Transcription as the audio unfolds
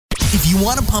If you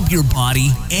want to pump your body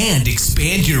and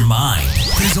expand your mind,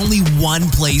 there's only one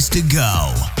place to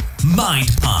go. Mind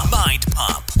Pump. Mind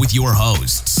Pump with your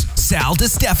hosts, Sal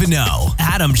DiStefano,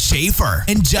 Adam Schaefer,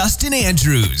 and Justin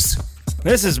Andrews.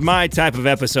 This is my type of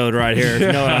episode right here, if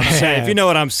you know what I'm saying. If you know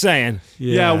what I'm saying.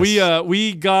 Yes. Yeah,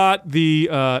 we got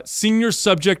the senior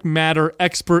subject matter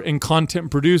expert and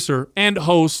content producer and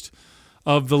host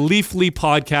of the Leafly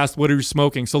podcast, What Are You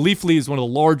Smoking? So Leafly is one of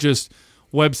the largest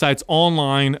websites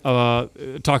online.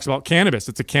 It talks about cannabis.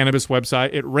 It's a cannabis website.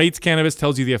 It rates cannabis,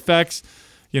 tells you the effects,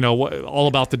 all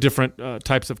about the different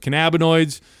types of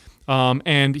cannabinoids.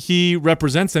 And he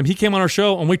represents them. He came on our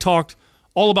show and we talked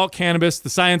all about cannabis, the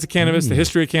science of cannabis, the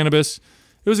history of cannabis.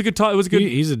 It was a good talk. It was good.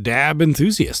 He's a dab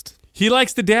enthusiast. He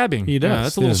likes the dabbing. He does. Yeah,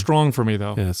 that's a little strong for me,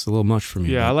 though. Yeah, it's a little much for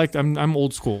me. Yeah, I'm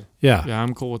old school. Yeah,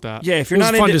 I'm cool with that. Yeah, if you're it was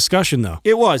not a fun into discussion, though.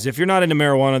 It was. If you're not into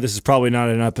marijuana, this is probably not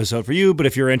an episode for you. But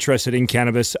if you're interested in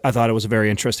cannabis, I thought it was a very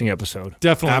interesting episode.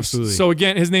 Definitely, absolutely. So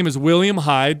again, his name is William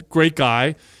Hyde. Great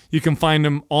guy. You can find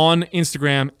him on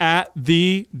Instagram at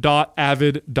the.avid.dabber.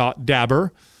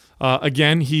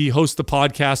 Again, he hosts the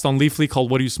podcast on Leafly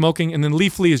called What Are You Smoking? And then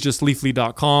Leafly is just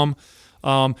leafly.com.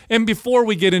 And before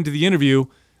we get into the interview,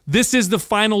 this is the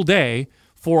final day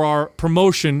for our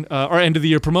promotion, our end of the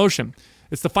year promotion.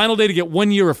 It's the final day to get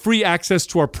 1 year of free access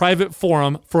to our private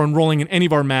forum for enrolling in any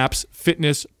of our MAPS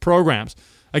fitness programs.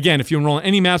 Again, if you enroll in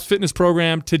any MAPS fitness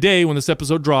program today when this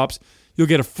episode drops, you'll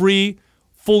get a free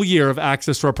full year of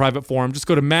access to our private forum. Just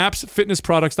go to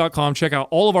mapsfitnessproducts.com, check out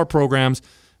all of our programs,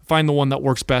 find the one that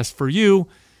works best for you,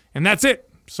 and that's it.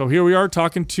 So here we are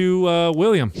talking to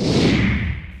William.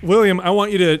 William, I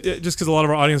want you to, just because a lot of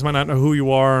our audience might not know who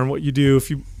you are and what you do, if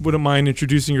you wouldn't mind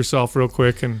introducing yourself real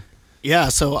quick. Yeah,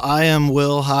 so I am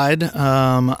Will Hyde.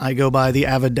 I go by the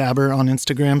Avid Dabber on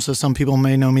Instagram, so some people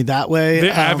may know me that way.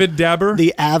 The Avid Dabber?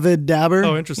 The Avid Dabber.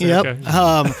 Oh, interesting. Yep.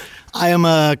 Okay. I am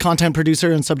a content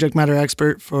producer and subject matter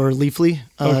expert for Leafly,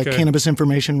 a cannabis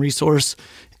information resource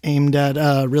aimed at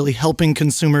really helping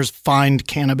consumers find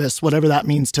cannabis, whatever that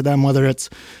means to them, whether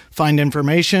it's find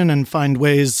information and find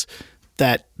ways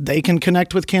that they can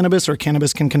connect with cannabis or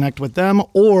cannabis can connect with them,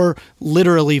 or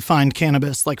literally find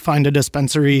cannabis, like find a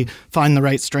dispensary, find the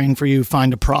right strain for you,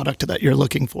 find a product that you're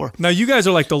looking for. Now, you guys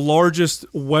are like the largest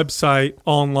website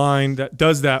online that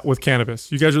does that with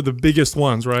cannabis. You guys are the biggest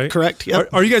ones, right? Correct, yep.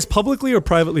 Are you guys publicly or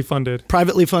privately funded?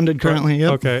 Privately funded currently,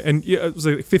 yep. Okay, and it was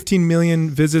like 15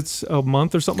 million visits a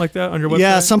month or something like that on your website?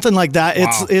 Yeah, something like that.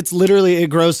 Wow. It's literally,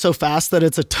 it grows so fast that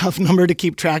it's a tough number to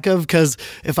keep track of, because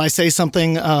if I say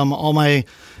something, all my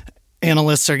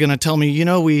analysts are going to tell me,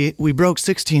 we broke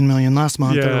 16 million last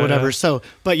month or whatever. Yeah. So,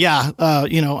 but yeah,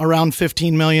 around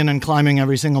 15 million and climbing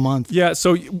every single month. Yeah.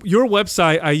 So your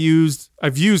website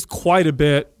I've used quite a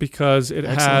bit because it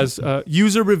has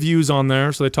user reviews on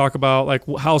there. So they talk about like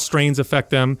how strains affect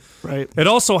them. Right. It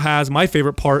also has, my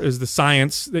favorite part is the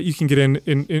science that you can get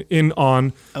in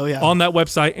on that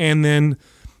website. And then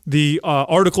the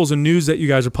articles and news that you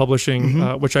guys are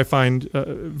publishing, which I find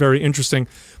very interesting.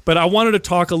 But I wanted to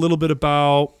talk a little bit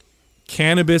about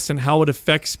cannabis and how it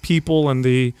affects people and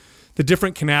the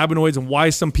different cannabinoids and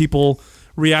why some people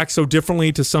react so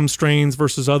differently to some strains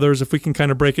versus others. If we can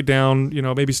kind of break it down,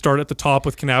 maybe start at the top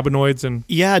with cannabinoids.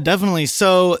 Yeah, definitely.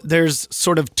 So there's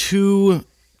sort of two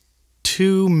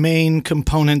main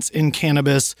components in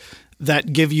cannabis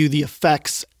that give you the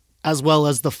effects as well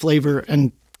as the flavor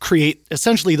and create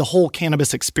essentially the whole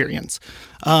cannabis experience.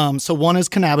 So one is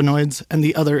cannabinoids and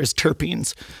the other is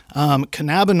terpenes.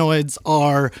 Cannabinoids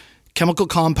are chemical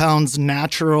compounds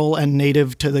natural and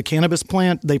native to the cannabis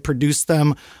plant. They produce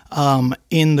them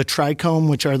in the trichome,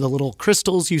 which are the little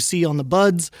crystals you see on the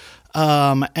buds.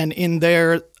 And in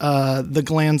there, the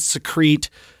glands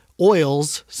secrete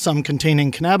oils, some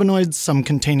containing cannabinoids, some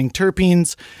containing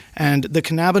terpenes. And the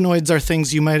cannabinoids are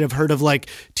things you might have heard of like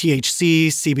THC,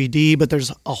 CBD, but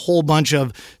there's a whole bunch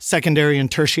of secondary and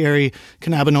tertiary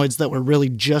cannabinoids that we're really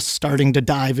just starting to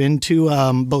dive into,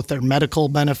 both their medical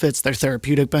benefits, their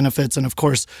therapeutic benefits, and of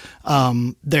course,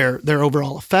 their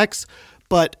overall effects.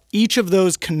 But each of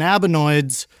those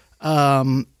cannabinoids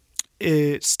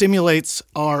it stimulates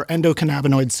our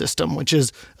endocannabinoid system, which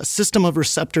is a system of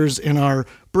receptors in our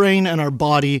brain and our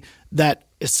body that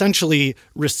essentially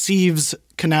receives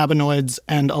cannabinoids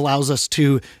and allows us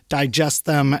to digest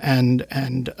them and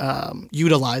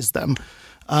utilize them.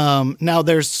 Now,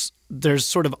 there's there's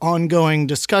sort of ongoing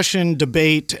discussion,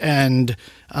 debate, and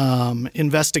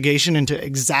investigation into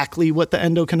exactly what the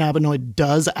endocannabinoid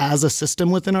does as a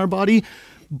system within our body.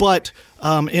 But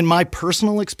in my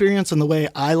personal experience and the way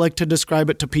I like to describe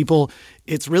it to people,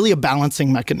 it's really a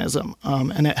balancing mechanism.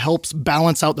 And it helps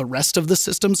balance out the rest of the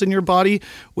systems in your body,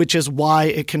 which is why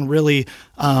it can really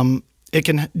it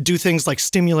can do things like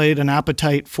stimulate an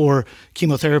appetite for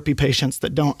chemotherapy patients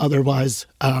that don't otherwise,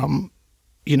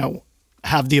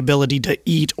 have the ability to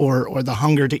eat or the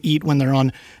hunger to eat when they're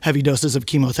on heavy doses of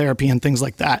chemotherapy and things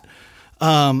like that.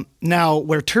 Now,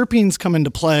 where terpenes come into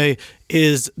play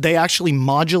is they actually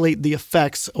modulate the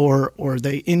effects or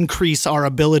they increase our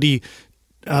ability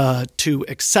to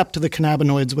accept the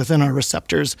cannabinoids within our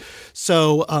receptors.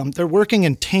 So they're working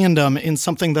in tandem in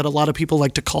something that a lot of people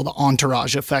like to call the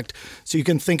entourage effect. So you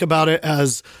can think about it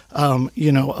as,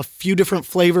 a few different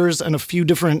flavors and a few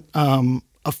different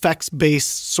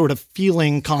effects-based sort of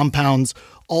feeling compounds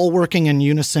all working in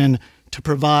unison to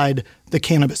provide the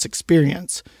cannabis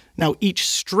experience. Now, each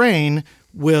strain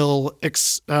will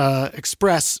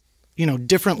express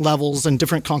different levels and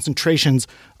different concentrations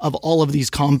of all of these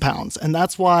compounds. And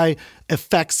that's why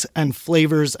effects and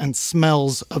flavors and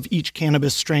smells of each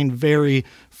cannabis strain vary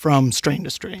from strain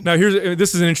to strain. Now,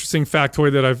 this is an interesting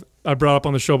factoid that I brought up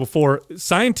on the show before.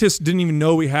 Scientists didn't even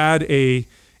know we had a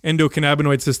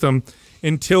endocannabinoid system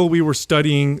until we were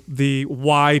studying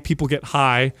why people get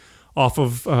high off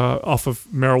of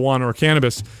marijuana or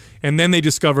cannabis. And then they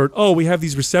discovered, we have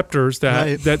these receptors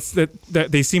that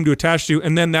they seem to attach to,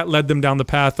 and then that led them down the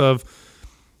path of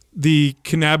the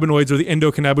cannabinoids or the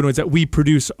endocannabinoids that we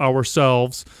produce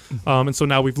ourselves. And so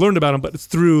now we've learned about them, but it's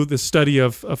through the study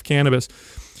of cannabis.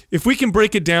 If we can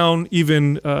break it down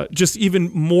even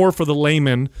more for the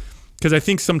layman, because I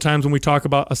think sometimes when we talk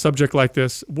about a subject like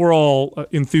this, we're all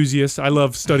enthusiasts. I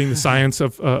love studying the science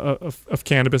of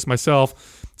cannabis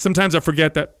myself. Sometimes I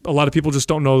forget that a lot of people just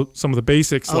don't know some of the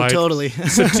basics. Oh, totally.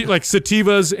 Like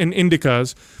sativas and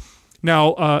indicas.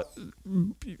 Now,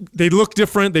 they look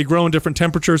different. They grow in different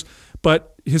temperatures.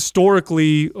 But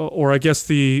historically, or I guess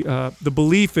the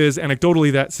belief is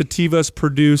anecdotally that sativas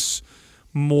produce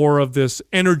more of this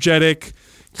energetic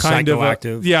kind of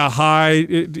high,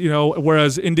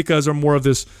 whereas indicas are more of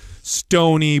this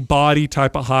stony body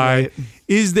type of high. Right.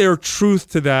 Is there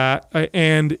truth to that?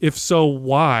 And if so,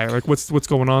 why? Like what's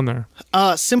going on there?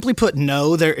 Simply put,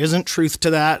 no, there isn't truth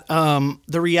to that.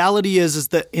 The reality is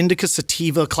that indica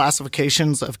sativa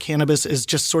classifications of cannabis is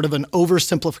just sort of an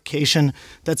oversimplification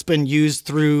that's been used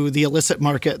through the illicit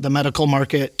market, the medical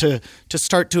market, to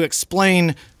start to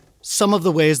explain some of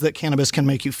the ways that cannabis can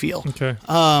make you feel. Okay.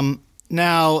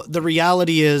 Now, the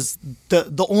reality is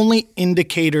the only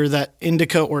indicator that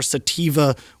indica or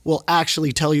sativa will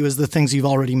actually tell you is the things you've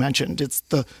already mentioned. It's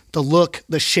the look,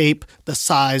 the shape, the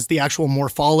size, the actual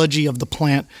morphology of the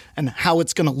plant, and how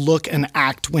it's going to look and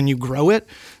act when you grow it.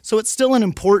 So it's still an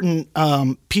important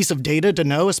piece of data to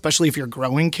know, especially if you're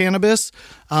growing cannabis.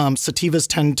 Sativas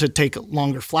tend to take a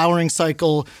longer flowering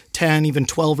cycle, 10, even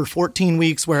 12 or 14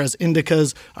 weeks, whereas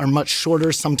indicas are much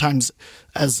shorter, sometimes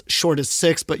as short as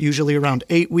 6, but usually around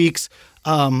 8 weeks.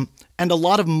 And a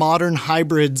lot of modern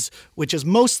hybrids, which is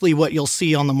mostly what you'll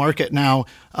see on the market now,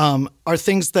 are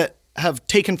things that have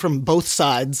taken from both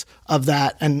sides of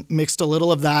that and mixed a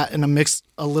little of that and mixed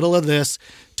a little of this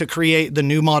to create the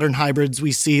new modern hybrids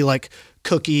we see, like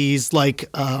cookies, like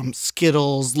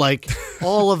Skittles, like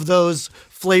all of those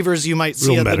flavors you might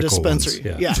see at the dispensary.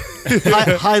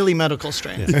 Highly medical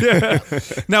strain. Yeah.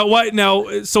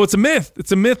 Now, so it's a myth.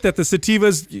 It's a myth that the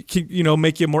sativas,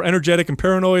 make you more energetic and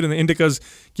paranoid, and the indicas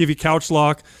give you couch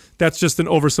lock. That's just an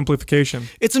oversimplification.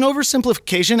 It's an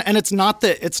oversimplification, and it's not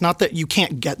that you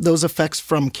can't get those effects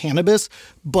from cannabis,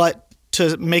 but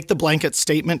to make the blanket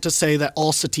statement to say that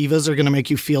all sativas are going to make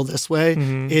you feel this way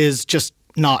is just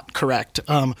not correct.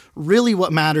 Really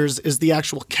what matters is the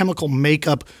actual chemical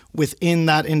makeup within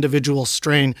that individual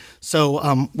strain.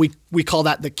 So we call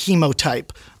that the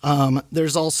chemotype.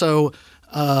 There's also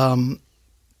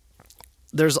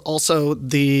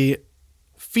the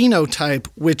phenotype,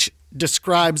 which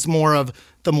describes more of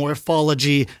the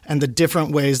morphology and the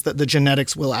different ways that the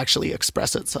genetics will actually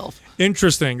express itself.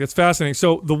 Interesting. That's fascinating.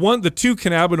 So the two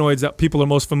cannabinoids that people are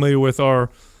most familiar with are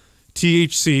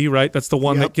THC, right? That's the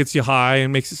one that gets you high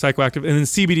and makes it psychoactive. And then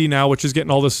CBD now, which is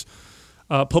getting all this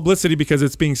publicity because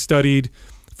it's being studied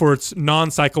for its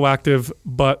non-psychoactive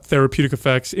but therapeutic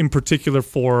effects, in particular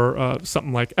for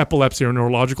something like epilepsy or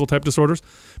neurological type disorders.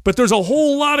 But there's a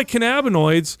whole lot of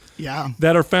cannabinoids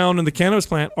that are found in the cannabis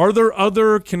plant. Are there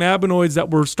other cannabinoids that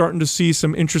we're starting to see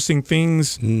some interesting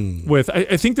things with?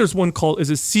 I think there's one called, is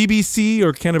it CBC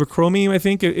or cannabichromene? I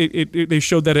think they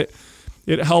showed that it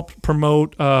it helped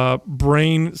promote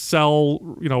brain cell,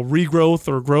 regrowth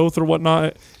or growth or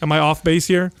whatnot. Am I off base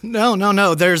here?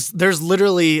 No. There's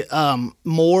literally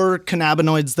more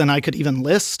cannabinoids than I could even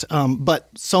list, but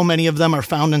so many of them are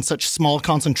found in such small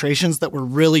concentrations that we're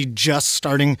really just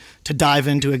starting to dive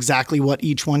into exactly what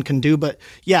each one can do. But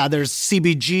yeah, there's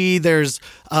CBG, there's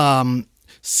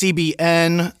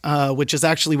CBN, which is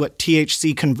actually what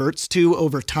THC converts to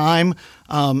over time.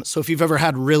 So if you've ever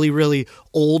had really, really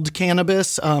old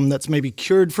cannabis that's maybe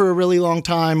cured for a really long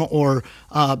time or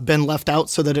been left out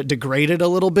so that it degraded a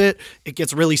little bit, it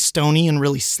gets really stony and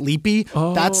really sleepy.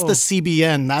 Oh. That's the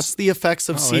CBN. That's the effects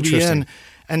of CBN. Interesting.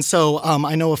 And so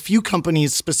I know a few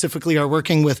companies specifically are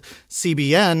working with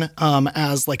CBN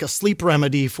as like a sleep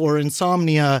remedy for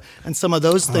insomnia and some of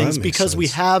those things, because we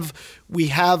have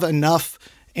enough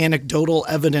anecdotal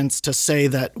evidence to say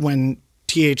that when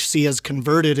THC is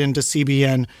converted into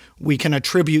CBN, we can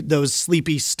attribute those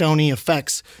sleepy, stony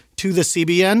effects to the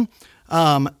CBN.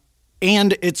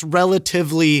 And it's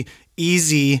relatively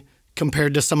easy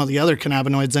compared to some of the other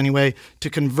cannabinoids anyway to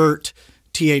convert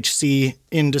THC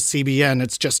into CBN.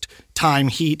 It's just time,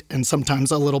 heat, and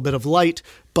sometimes a little bit of light.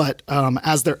 But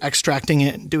as they're extracting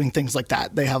it and doing things like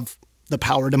that, they have the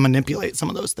power to manipulate some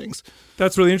of those things. are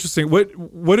really interesting.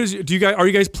 Are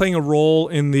you guys playing a role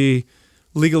in the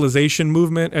legalization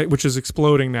movement, which is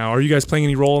exploding now? Are you guys playing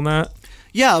any role in that?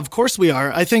 Yeah, of course we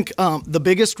are. I think the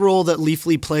biggest role that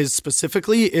Leafly plays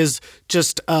specifically is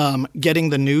just getting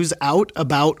the news out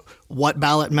about what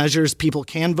ballot measures people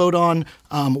can vote on,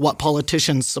 what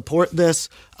politicians support this,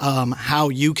 how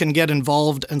you can get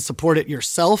involved and support it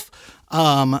yourself.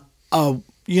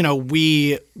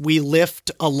 We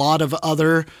lift a lot of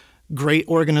other great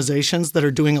organizations that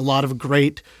are doing a lot of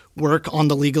great work on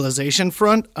the legalization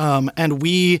front, and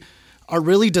we are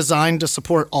really designed to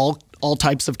support all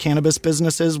types of cannabis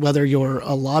businesses, whether you're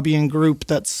a lobbying group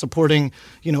that's supporting,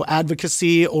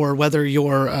 advocacy, or whether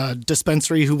you're a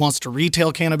dispensary who wants to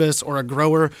retail cannabis, or a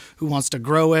grower who wants to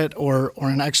grow it, or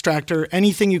an extractor.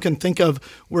 Anything you can think of,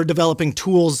 we're developing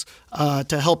tools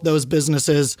to help those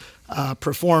businesses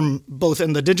perform both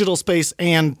in the digital space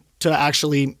and to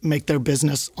actually make their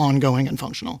business ongoing and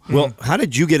functional. Well, how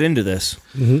did you get into this?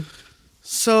 Mm-hmm.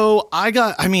 So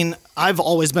I've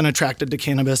always been attracted to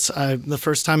cannabis. The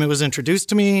first time it was introduced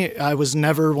to me, I was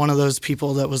never one of those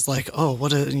people that was like, oh,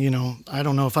 I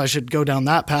don't know if I should go down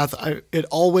that path. It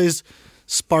always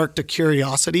sparked a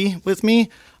curiosity with me.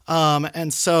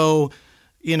 And so,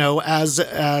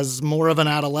 as more of an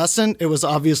adolescent, it was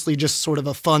obviously just sort of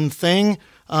a fun thing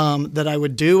that I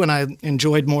would do, and I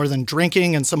enjoyed more than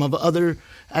drinking and some of the other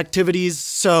activities.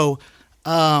 So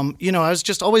I was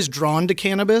just always drawn to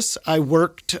cannabis. I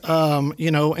worked,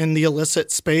 in the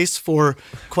illicit space for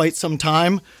quite some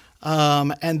time.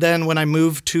 And then when I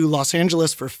moved to Los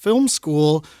Angeles for film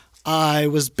school, I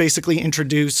was basically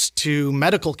introduced to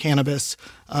medical cannabis.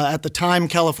 At the time,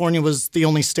 California was the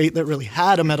only state that really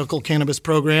had a medical cannabis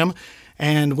program.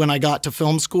 And when I got to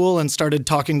film school and started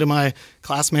talking to my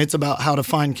classmates about how to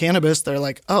find cannabis, they're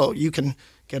like, oh, you can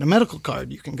get a medical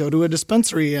card, you can go to a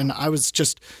dispensary. And I was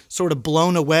just sort of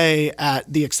blown away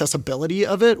at the accessibility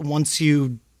of it once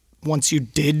you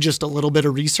did just a little bit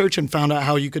of research and found out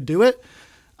how you could do it.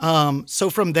 So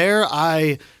from there,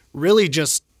 I really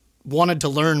just wanted to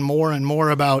learn more and more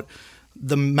about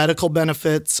the medical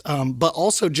benefits, but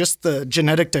also just the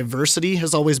genetic diversity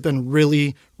has always been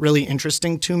really, really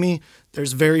interesting to me.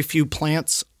 There's very few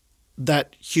plants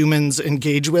that humans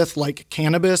engage with like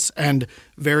cannabis, and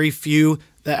very few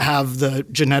that have the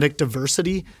genetic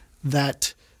diversity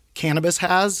that cannabis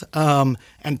has.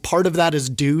 And part of that is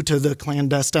due to the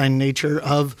clandestine nature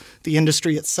of the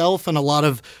industry itself and a lot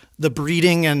of the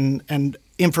breeding and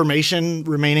information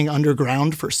remaining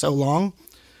underground for so long.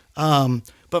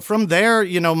 But from there,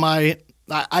 I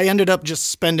ended up just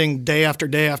spending day after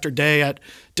day after day at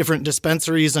different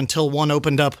dispensaries until one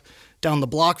opened up down the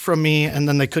block from me, and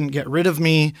then they couldn't get rid of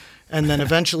me. And then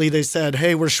eventually they said,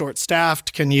 hey, we're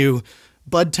short-staffed. Can you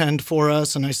bud tend for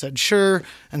us? And I said, sure.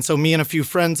 And so me and a few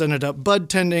friends ended up bud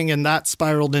tending, and that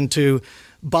spiraled into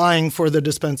buying for the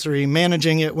dispensary,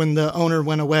 managing it when the owner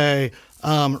went away,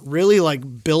 really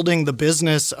like building the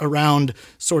business around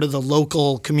sort of the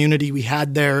local community we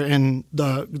had there in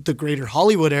the greater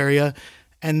Hollywood area.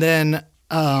 And then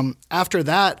after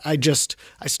that, I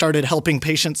started helping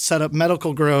patients set up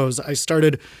medical grows. I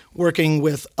started working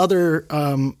with other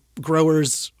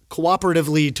growers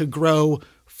cooperatively to grow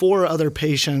for other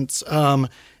patients. So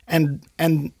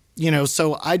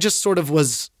I just sort of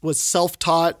was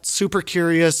self-taught, super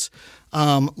curious,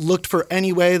 looked for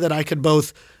any way that I could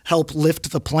both help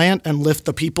lift the plant and lift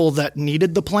the people that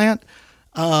needed the plant.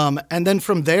 And then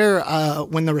from there,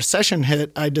 when the recession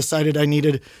hit, I decided I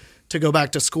needed to go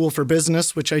back to school for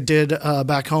business, which I did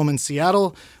back home in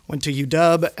Seattle, went to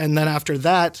UW. And then after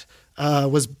that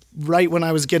was right when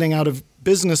I was getting out of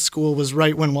business school, was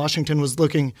right when Washington was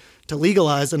looking to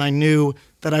legalize. And I knew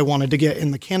that I wanted to get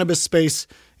in the cannabis space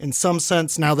in some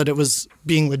sense now that it was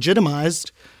being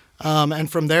legitimized.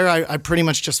 And from there, I pretty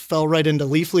much just fell right into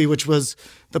Leafly, which was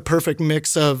the perfect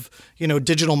mix of,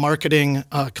 digital marketing,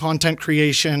 content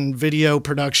creation, video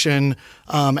production,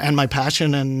 and my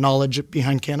passion and knowledge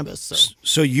behind cannabis.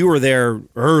 So you were there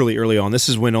early on. This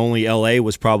is when only LA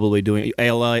was probably doing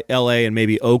LA and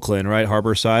maybe Oakland, right?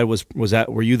 Harborside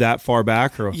were you that far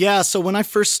back? Or? Yeah. So when I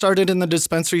first started in the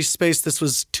dispensary space, this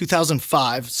was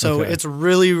 2005. So It's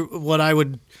really what I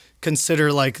would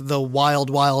consider like the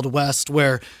wild, wild west,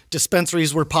 where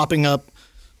dispensaries were popping up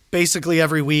basically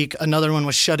every week. Another one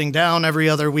was shutting down every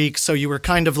other week. So you were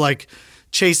kind of like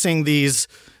chasing these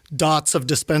dots of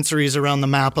dispensaries around the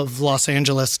map of Los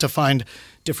Angeles to find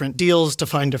different deals, to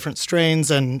find different strains,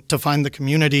 and to find the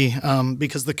community,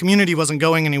 because the community wasn't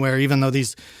going anywhere, even though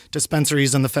these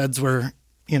dispensaries and the feds were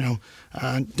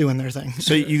doing their thing.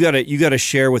 So you got to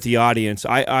share with the audience.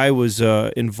 I was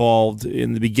involved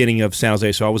in the beginning of San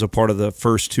Jose, so I was a part of the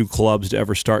first two clubs to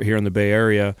ever start here in the Bay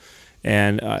Area,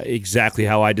 and exactly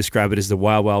how I describe it is the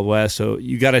Wild Wild West. So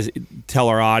you got to tell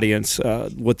our audience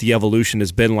what the evolution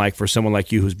has been like for someone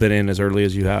like you who's been in as early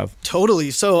as you have.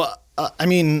 Totally. So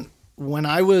when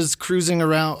I was cruising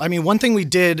around, one thing we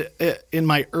did in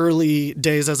my early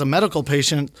days as a medical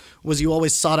patient was you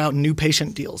always sought out new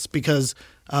patient deals, because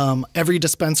every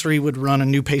dispensary would run a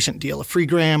new patient deal, a free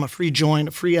gram, a free joint,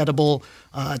 a free edible,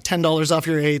 $10 off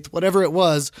your eighth, whatever it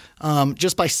was,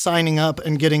 just by signing up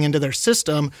and getting into their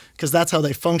system, because that's how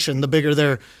they function. The bigger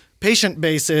their patient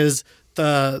base is,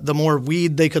 the more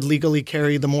weed they could legally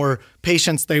carry, the more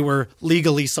patients they were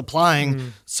legally supplying. Mm-hmm.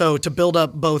 So to build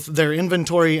up both their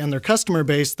inventory and their customer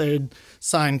base, they'd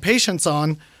sign patients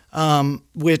on,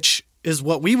 which is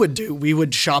what we would do. We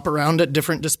would shop around at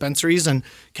different dispensaries and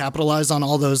capitalize on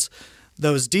all those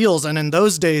deals. And in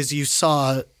those days, you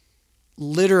saw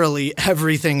literally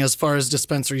everything as far as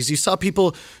dispensaries. You saw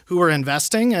people who were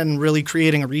investing and really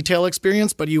creating a retail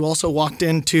experience, but you also walked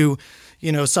into,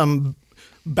 some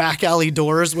back alley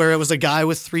doors where it was a guy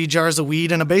with 3 jars of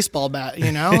weed and a baseball bat,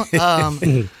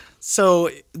 So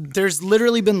there's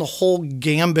literally been the whole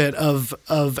gambit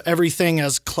of everything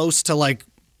as close to like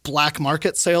black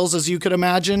market sales as you could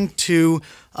imagine to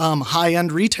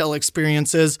high-end retail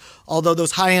experiences, although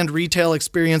those high-end retail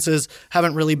experiences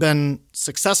haven't really been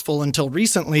successful until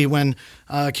recently when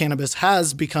cannabis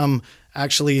has become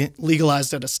actually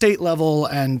legalized at a state level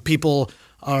and people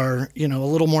are, a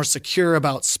little more secure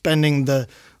about spending the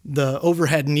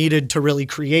overhead needed to really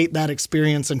create that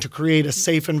experience and to create a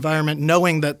safe environment,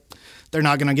 knowing that they're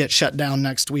not going to get shut down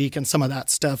next week and some of that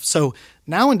stuff. So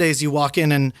nowadays you walk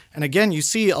in and again, you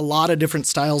see a lot of different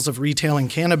styles of retailing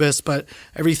cannabis, but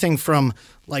everything from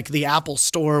like the Apple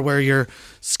store where you're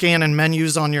scanning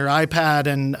menus on your iPad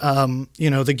and,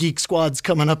 the Geek Squad's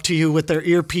coming up to you with their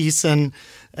earpiece and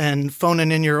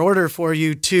phoning in your order for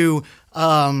you to,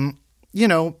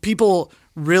 people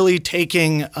really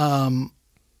taking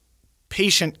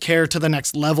patient care to the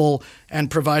next level and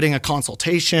providing a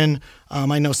consultation.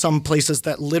 I know some places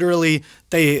that literally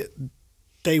they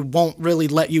won't really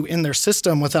let you in their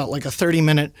system without like a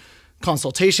 30-minute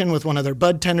consultation with one of their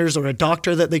bud tenders or a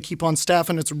doctor that they keep on staff.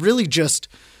 And it's really just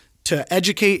to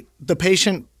educate the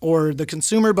patient or the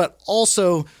consumer, but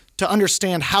also to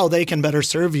understand how they can better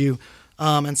serve you.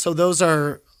 And so those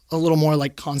are a little more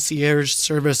like concierge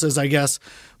services, I guess.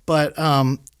 But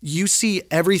you see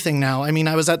everything now.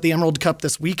 I was at the Emerald Cup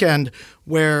this weekend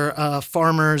where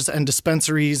farmers and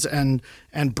dispensaries and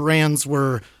brands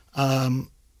were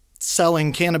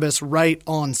selling cannabis right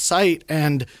on site.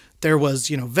 And there was,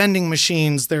 vending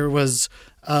machines. There was,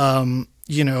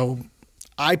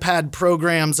 iPad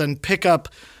programs and pickup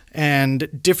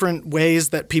and different ways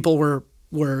that people were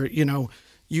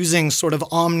using sort of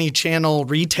omni-channel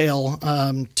retail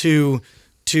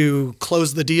to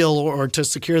close the deal or to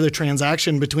secure the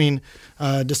transaction between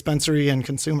dispensary and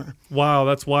consumer. Wow,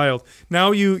 that's wild.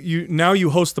 Now you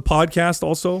host the podcast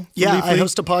also? Yeah, I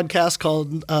host a podcast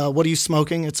called What Are You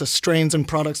Smoking? It's a strains and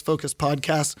products focused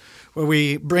podcast where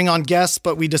we bring on guests,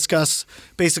 but we discuss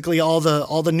basically all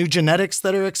the new genetics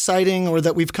that are exciting or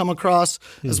that we've come across,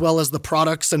 as well as the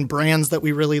products and brands that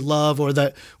we really love or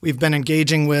that we've been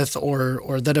engaging with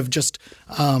or that have just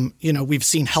we've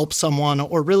seen help someone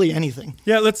or really anything.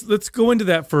 Yeah, let's go into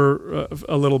that for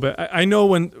a little bit. I know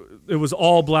when it was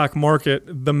all black market,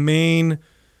 the main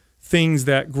things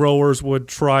that growers would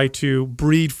try to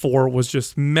breed for was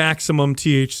just maximum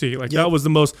THC. Like that was the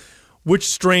most, which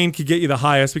strain could get you the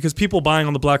highest, because people buying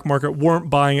on the black market weren't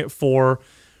buying it for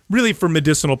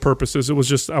medicinal purposes. It was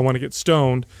just, I want to get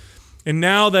stoned. And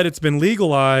now that it's been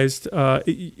legalized,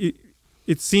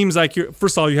 it seems like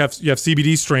first of all, you have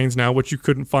CBD strains now, which you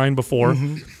couldn't find before.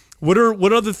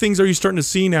 What other things are you starting to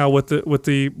see now with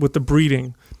the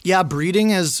breeding? Yeah,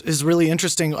 breeding is really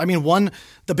interesting. I mean,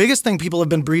 the biggest thing people have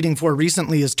been breeding for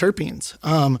recently is terpenes.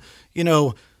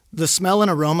 The smell and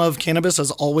aroma of cannabis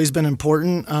has always been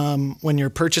important when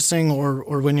you're purchasing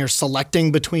or when you're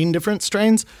selecting between different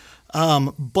strains.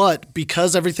 But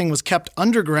because everything was kept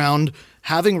underground,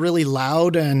 having really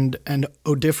loud and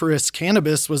odoriferous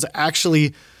cannabis was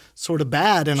actually sort of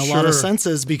bad in a lot of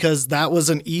senses, because that was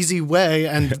an easy way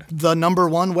and the number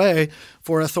one way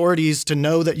for authorities to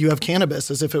know that you have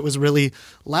cannabis, is if it was really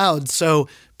loud. So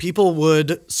people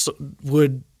would,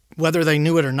 whether they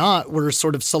knew it or not, were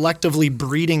sort of selectively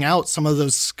breeding out some of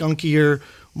those skunkier,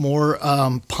 more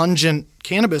pungent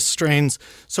cannabis strains.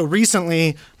 So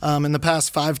recently, in the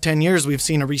past 5-10 years, we've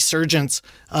seen a resurgence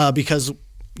because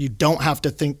we don't have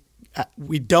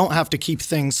to keep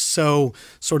things so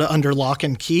sort of under lock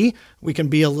and key. We can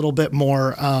be a little bit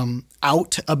more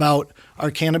out about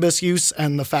our cannabis use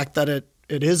and the fact that it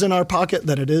is in our pocket,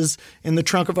 that it is in the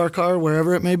trunk of our car,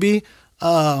 wherever it may be.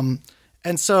 And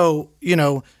so,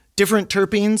 different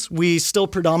terpenes, we still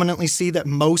predominantly see that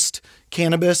most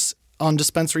cannabis on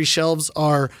dispensary shelves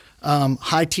are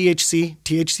high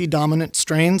THC dominant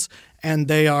strains, and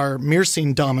they are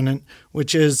myrcene dominant,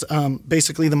 which is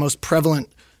basically the most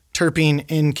prevalent terpene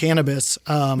in cannabis.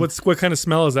 What kind of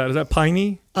smell is that? Is that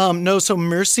piney? No, so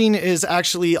myrcene is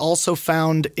actually also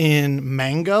found in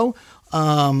mango.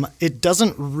 It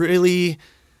doesn't really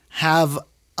have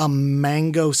a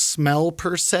mango smell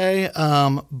per se,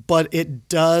 but it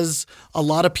does. A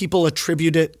lot of people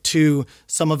attribute it to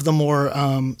some of the more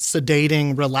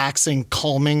sedating, relaxing,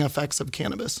 calming effects of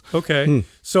cannabis. Okay,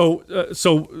 so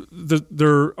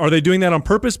are they doing that on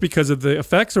purpose because of the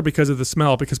effects or because of the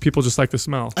smell? Because people just like the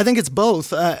smell. I think it's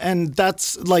both, and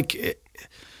that's like.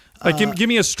 Give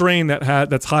me a strain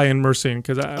that's high in myrcene,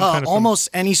 because almost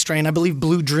any strain. I believe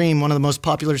Blue Dream, one of the most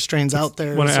popular strains out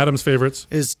there, one of Adam's favorites,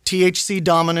 is THC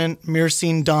dominant,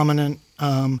 myrcene dominant,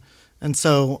 and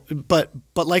so. But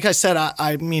like I said,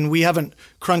 I mean, we haven't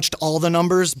crunched all the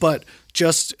numbers, but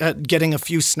just at getting a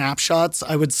few snapshots,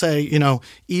 I would say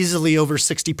easily over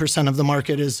 60% of the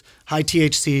market is high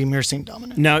THC, myrcene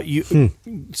dominant. Now,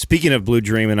 speaking of Blue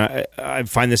Dream, and I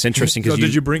find this interesting because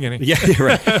did you bring any? Yeah,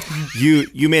 right.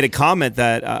 You made a comment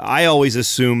that I always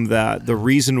assumed that the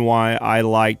reason why I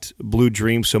liked Blue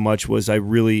Dream so much was I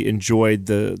really enjoyed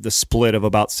the split of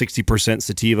about 60%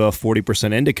 sativa,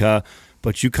 40% indica.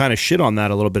 But you kind of shit on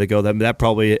that a little bit ago. That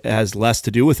probably has less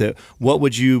to do with it. What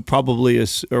would you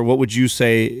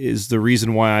say is the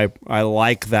reason why I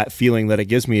like that feeling that it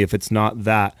gives me if it's not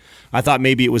that? I thought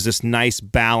maybe it was this nice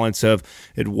balance of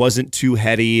it wasn't too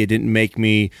heady, it didn't make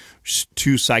me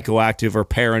too psychoactive or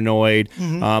paranoid,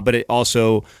 but it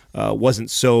also wasn't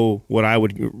so what I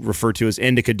would refer to as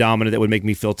indica dominant that would make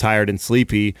me feel tired and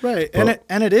sleepy. Right,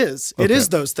 and it is. Okay. It is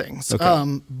those things.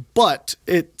 Okay. But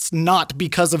it's not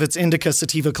because of its indica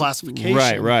sativa classification.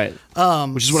 Right.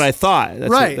 Which is what I thought.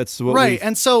 That's what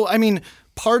And so, I mean,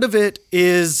 part of it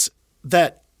is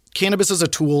that cannabis is a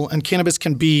tool, and cannabis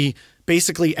can be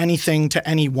basically anything to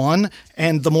anyone.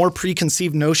 And the more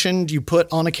preconceived notion you put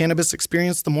on a cannabis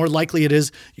experience, the more likely it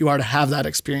is you are to have that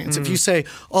experience. If you say,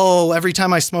 every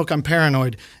time I smoke, I'm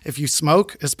paranoid. If you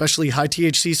smoke, especially high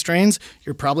THC strains,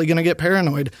 you're probably going to get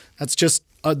paranoid. That's just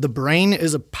the brain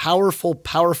is a powerful,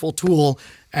 powerful tool.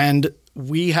 And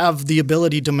we have the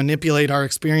ability to manipulate our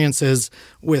experiences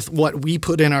with what we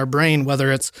put in our brain,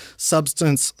 whether it's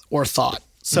substance or thought.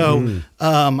 So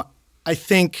I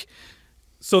think...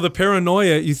 So the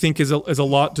paranoia, you think, is a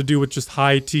lot to do with just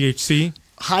high THC?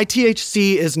 High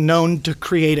THC is known to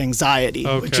create anxiety,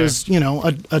 which is,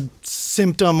 a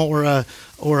symptom or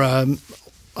a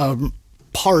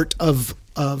part of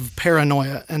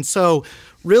paranoia. And so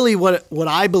really what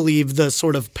I believe the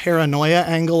sort of paranoia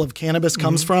angle of cannabis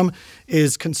comes from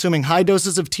is consuming high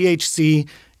doses of THC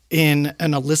in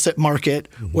an illicit market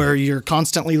where you're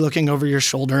constantly looking over your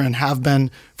shoulder and have been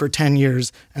for 10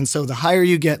 years. And so the higher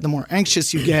you get, the more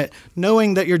anxious you get,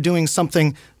 knowing that you're doing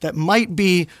something that might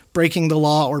be breaking the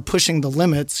law or pushing the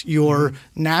limits, you're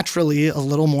naturally a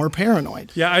little more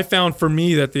paranoid. Yeah, I found for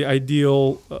me that the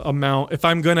ideal amount, if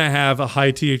I'm going to have a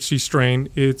high THC strain,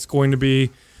 it's going to be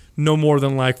no more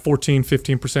than like 14,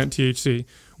 15% THC.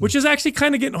 which is actually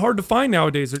kind of getting hard to find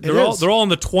nowadays. They're all in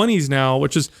the 20s now,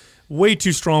 which is way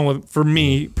too strong for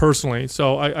me personally.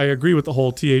 So I agree with the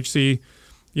whole THC.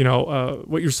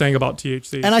 What you're saying about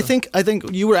THC. And I think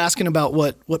you were asking about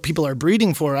what people are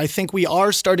breeding for. I think we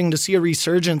are starting to see a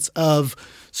resurgence of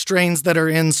strains that are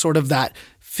in sort of that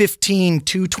 15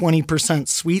 to 20%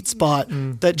 sweet spot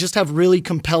that just have really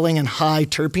compelling and high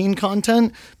terpene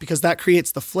content, because that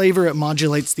creates the flavor, it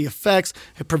modulates the effects,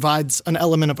 it provides an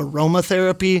element of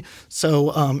aromatherapy.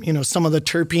 So, some of the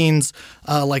terpenes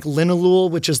like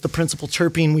linalool, which is the principal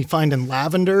terpene we find in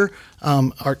lavender,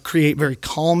 create very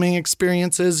calming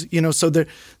experiences. So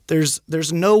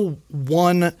there's no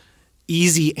one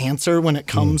easy answer when it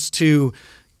comes to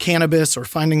cannabis or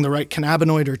finding the right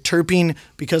cannabinoid or terpene,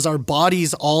 because our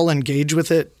bodies all engage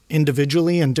with it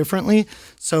individually and differently.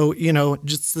 So,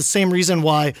 just the same reason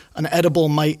why an edible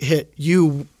might hit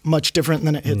you much different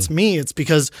than it hits me. It's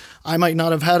because I might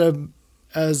not have had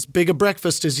as big a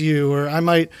breakfast as you, or I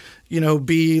might,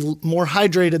 be more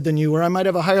hydrated than you, or I might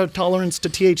have a higher tolerance to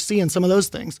THC and some of those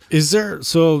things.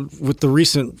 So with the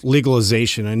recent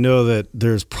legalization, I know that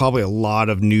there's probably a lot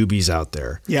of newbies out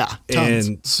there. Yeah, tons.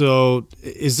 And so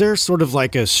is there sort of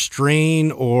like a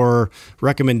strain or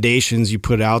recommendations you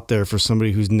put out there for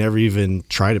somebody who's never even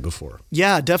tried it before?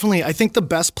 Yeah, definitely. I think the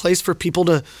best place for people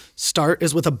to start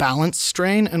is with a balanced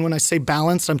strain. And when I say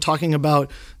balanced, I'm talking about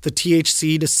the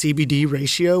THC to CBD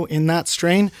ratio in that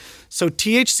strain. So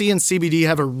THC and CBD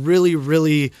have a really,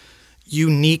 really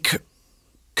unique,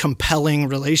 compelling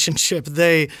relationship.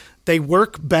 They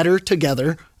work better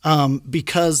together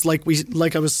because,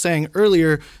 like I was saying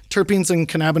earlier, terpenes and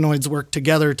cannabinoids work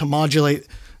together to modulate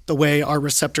the way our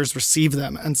receptors receive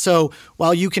them. And so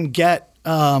while you can get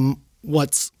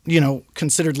what's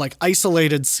considered like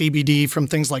isolated CBD from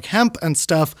things like hemp and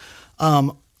stuff,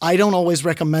 I don't always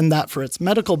recommend that for its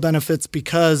medical benefits,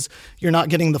 because you're not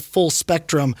getting the full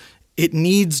spectrum. It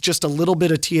needs just a little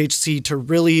bit of THC to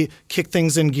really kick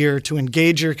things in gear, to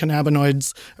engage your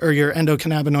cannabinoids or your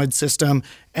endocannabinoid system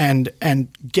and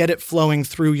get it flowing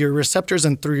through your receptors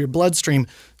and through your bloodstream.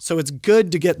 So it's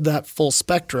good to get that full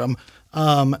spectrum.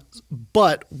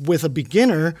 But with a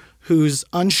beginner who's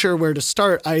unsure where to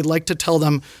start, I like to tell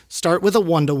them start with a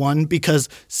 1-to-1, because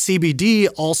CBD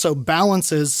also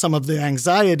balances some of the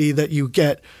anxiety that you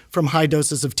get from high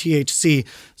doses of THC.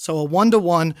 So a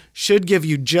 1-to-1 should give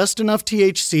you just enough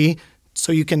THC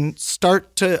so you can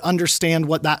start to understand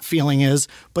what that feeling is,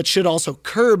 but should also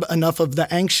curb enough of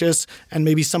the anxious and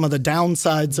maybe some of the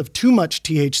downsides of too much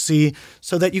THC,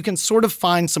 so that you can sort of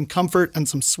find some comfort and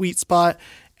some sweet spot.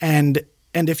 And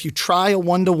if you try a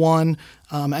 1-to-1,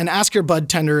 and ask your bud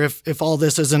tender if all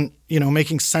this isn't,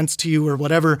 making sense to you or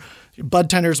whatever, your bud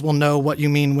tenders will know what you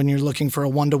mean when you're looking for a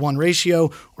 1-to-1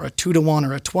 ratio or a 2-to-1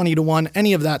 or a 20-to-1,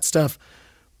 any of that stuff.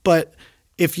 But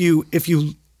if you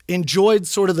enjoyed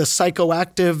sort of the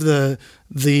psychoactive,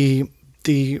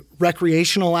 the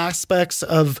recreational aspects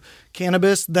of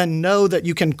cannabis, then know that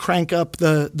you can crank up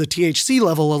the THC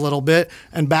level a little bit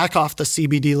and back off the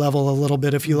CBD level a little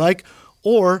bit if you like.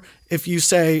 Or if you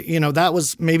say, that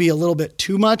was maybe a little bit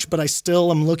too much, but I still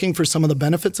am looking for some of the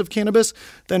benefits of cannabis,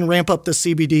 then ramp up the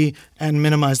CBD and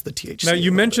minimize the THC. Now,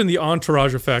 you mentioned the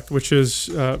entourage effect, which is,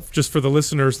 just for the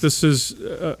listeners, this is,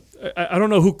 I don't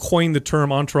know who coined the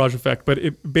term entourage effect, but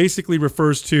it basically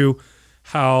refers to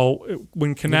how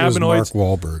when cannabinoids...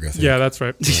 Mark Wahlberg, I think. Yeah, that's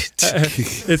right.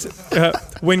 It's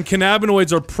when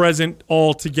cannabinoids are present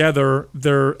all together,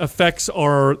 their effects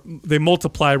they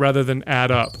multiply rather than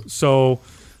add up. So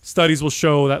studies will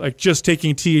show that like just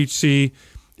taking THC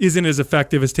isn't as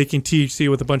effective as taking THC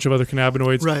with a bunch of other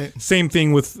cannabinoids. Right. Same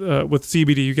thing with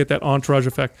CBD. You get that entourage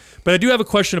effect. But I do have a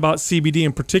question about CBD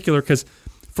in particular, because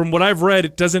from what I've read,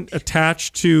 it doesn't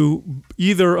attach to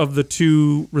either of the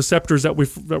two receptors that we're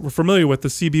familiar with, the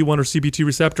CB1 or CB2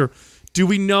 receptor. Do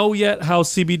we know yet how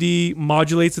CBD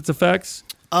modulates its effects?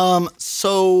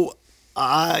 So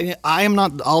I am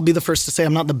not, I'll be the first to say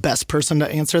I'm not the best person to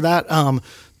answer that.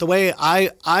 The way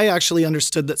I actually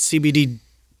understood that CBD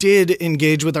did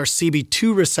engage with our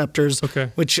CB2 receptors,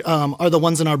 which are the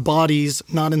ones in our bodies,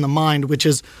 not in the mind, which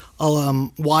is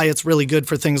why it's really good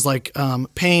for things like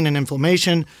pain and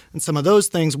inflammation and some of those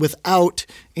things, without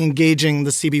engaging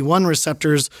the CB1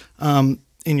 receptors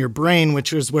in your brain,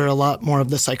 which is where a lot more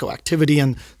of the psychoactivity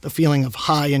and the feeling of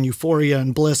high and euphoria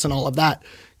and bliss and all of that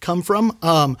come from.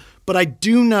 But I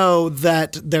do know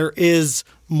that there is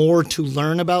more to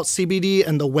learn about CBD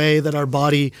and the way that our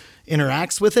body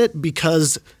interacts with it,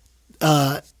 because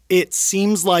it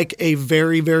seems like a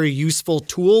very, very useful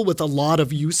tool with a lot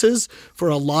of uses for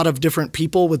a lot of different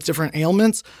people with different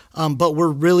ailments. But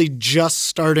we're really just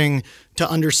starting to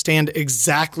understand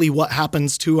exactly what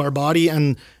happens to our body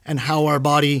and how our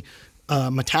body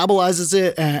metabolizes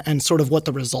it and sort of what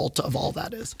the result of all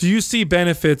that is. Do you see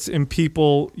benefits in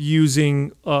people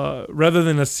using, rather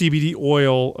than a CBD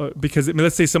oil, because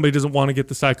let's say somebody doesn't want to get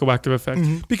the psychoactive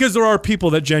effect, because there are people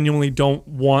that genuinely don't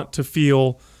want to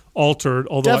feel altered.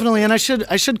 Although Definitely, and I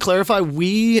should clarify,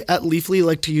 we at Leafly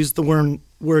like to use the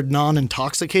word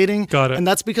non-intoxicating. Got it. And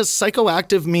that's because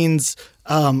psychoactive means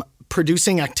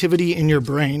producing activity in your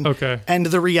brain. Okay. And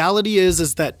the reality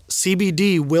is that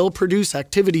CBD will produce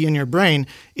activity in your brain.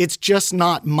 It's just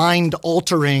not mind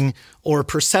altering or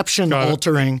perception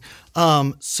altering.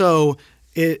 So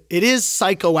it is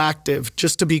psychoactive,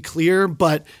 just to be clear,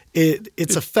 but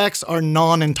its effects are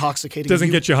non-intoxicating.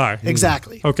 Doesn't get you high.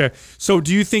 Exactly. Okay. So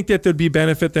do you think that there'd be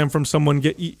benefit then from someone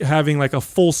having like a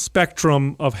full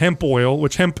spectrum of hemp oil,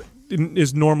 which hemp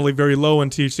is normally very low in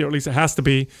THC, or at least it has to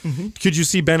be. Could you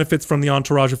see benefits from the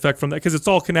entourage effect from that? Because it's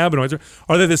all cannabinoids.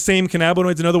 Are they the same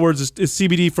cannabinoids? In other words, is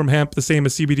CBD from hemp the same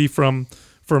as CBD from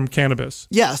cannabis?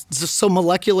 Yeah, so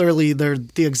molecularly, they're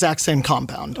the exact same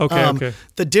compound. Okay.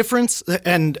 The difference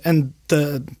and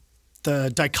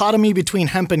the dichotomy between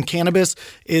hemp and cannabis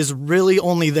is really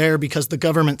only there because the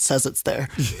government says it's there.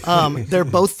 They're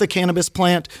both the cannabis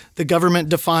plant. The government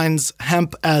defines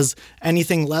hemp as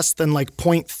anything less than like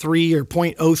 0.3 or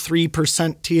 0.03%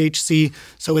 THC.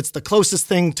 So it's the closest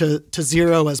thing to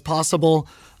zero as possible.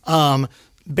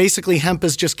 Basically, hemp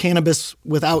is just cannabis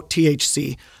without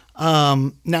THC.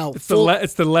 Now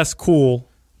it's the less cool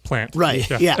plant. Right.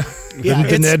 Yeah.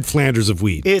 The Ned Flanders of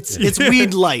weed. It's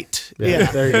weed light.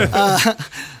 Yeah. There you go.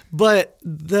 But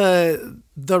the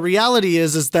reality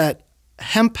is that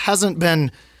hemp hasn't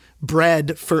been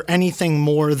bred for anything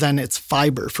more than its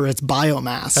fiber, for its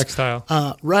biomass.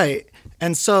 Textile. Right.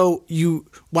 And so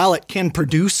while it can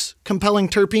produce compelling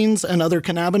terpenes and other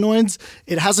cannabinoids,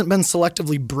 it hasn't been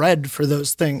selectively bred for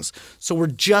those things. So we're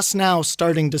just now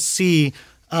starting to see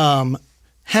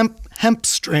hemp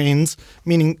strains,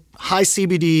 meaning high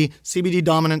CBD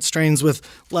dominant strains with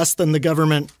less than the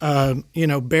government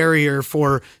barrier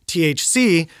for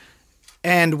THC,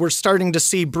 and we're starting to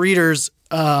see breeders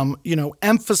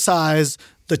emphasize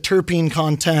the terpene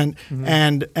content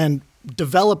and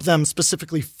develop them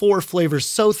specifically for flavors,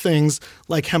 so things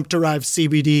like hemp-derived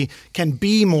CBD can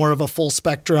be more of a full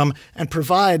spectrum and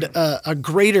provide a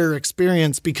greater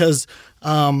experience because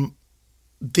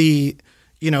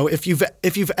if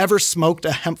you've ever smoked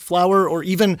a hemp flower or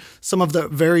even some of the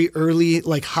very early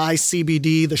like high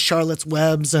CBD, the Charlotte's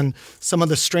Webs and some of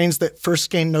the strains that first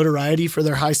gained notoriety for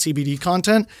their high CBD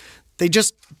content,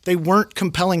 they weren't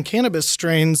compelling cannabis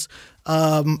strains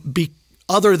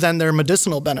other than their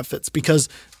medicinal benefits because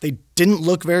they didn't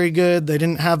look very good. They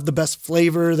didn't have the best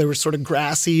flavor. They were sort of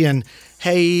grassy and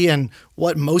hay and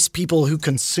what most people who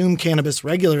consume cannabis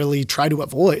regularly try to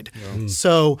avoid. Yeah.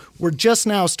 So we're just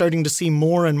now starting to see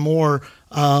more and more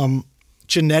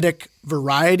genetic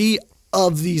variety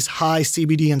of these high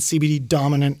CBD and CBD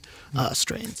dominant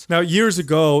strains. Now, years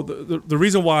ago, the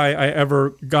reason why I ever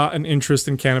got an interest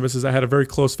in cannabis is I had a very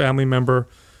close family member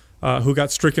who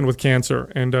got stricken with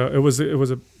cancer, and it was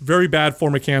a very bad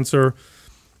form of cancer.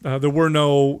 There were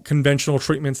no conventional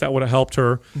treatments that would have helped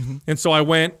her, and so I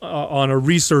went on a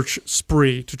research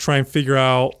spree to try and figure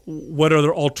out what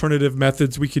other alternative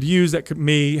methods we could use that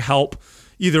may help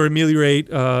either ameliorate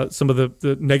some of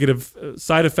the negative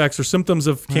side effects or symptoms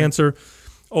of cancer,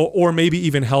 or maybe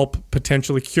even help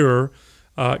potentially cure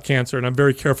cancer. And I'm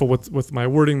very careful with my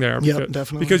wording there. Yeah,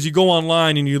 definitely. Because you go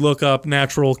online and you look up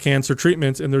natural cancer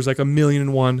treatments and there's like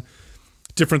 1,000,001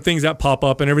 different things that pop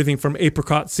up, and everything from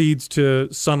apricot seeds to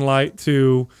sunlight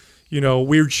to,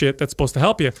 weird shit that's supposed to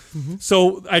help you.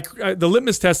 So the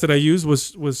litmus test that I used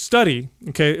was study.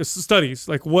 Okay. It's studies,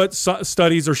 like what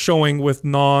studies are showing with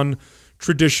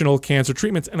non-traditional cancer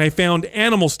treatments. And I found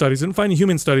animal studies. I didn't find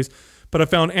human studies, but I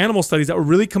found animal studies that were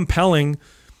really compelling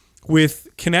with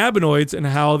cannabinoids and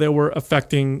how they were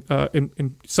affecting,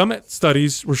 in some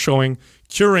studies were showing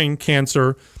curing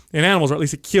cancer in animals, or at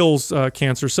least it kills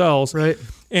cancer cells. Right.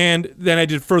 And then I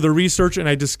did further research and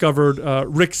I discovered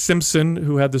Rick Simpson,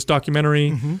 who had this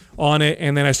documentary on it.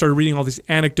 And then I started reading all these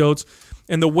anecdotes.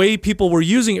 And the way people were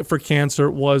using it for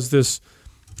cancer was this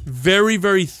very,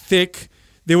 very thick.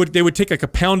 They would take like a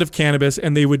pound of cannabis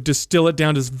and they would distill it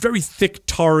down to this very thick,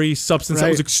 tarry substance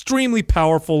that was extremely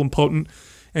powerful and potent.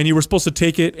 And you were supposed to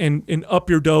take it and up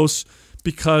your dose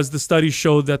because the studies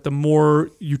showed that the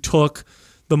more you took,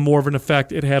 the more of an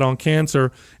effect it had on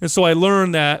cancer. And so I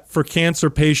learned that for cancer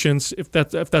patients, if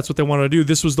that's what they wanted to do,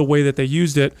 this was the way that they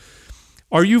used it.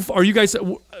 Are you guys,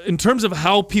 in terms of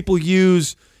how people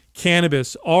use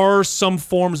cannabis, are some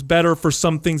forms better for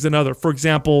some things than other? For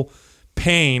example,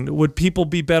 pain. Would people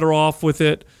be better off with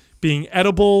it being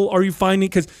edible? Are you finding,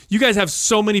 because you guys have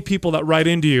so many people that write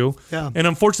into you, and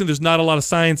unfortunately there's not a lot of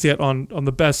science yet on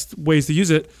the best ways to use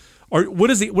it. What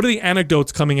are the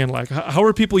anecdotes coming in like? How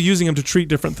are people using them to treat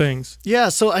different things? Yeah,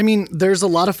 so I mean, there's a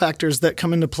lot of factors that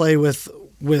come into play with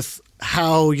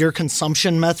how your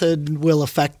consumption method will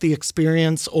affect the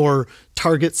experience or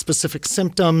target specific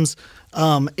symptoms.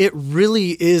 It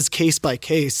really is case by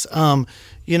case.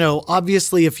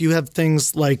 Obviously, if you have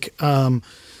things like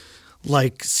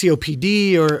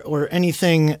COPD or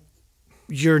anything,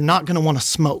 you're not going to want to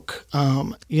smoke.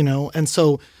 And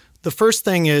so the first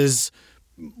thing is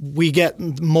we get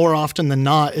more often than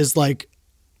not is like,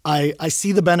 I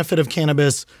see the benefit of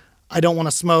cannabis. I don't want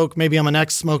to smoke. Maybe I'm an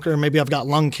ex-smoker. Maybe I've got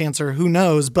lung cancer. Who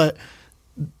knows? But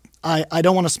I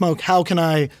don't want to smoke. How can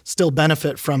I still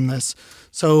benefit from this?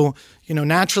 So,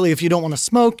 naturally, if you don't want to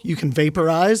smoke, you can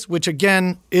vaporize, which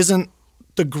again isn't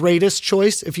the greatest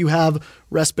choice if you have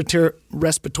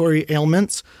respiratory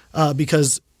ailments,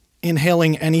 because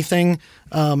inhaling anything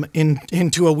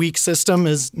into a weak system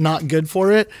is not good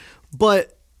for it.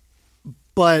 But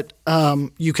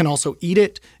you can also eat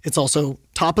it. It's also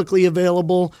topically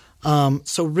available.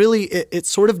 So really, it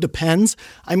sort of depends.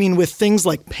 I mean, with things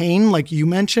like pain, like you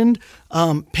mentioned,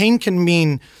 pain can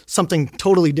mean something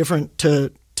totally different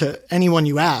to anyone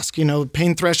you ask.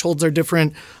 Pain thresholds are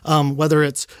different, whether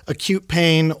it's acute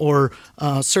pain or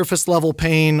surface level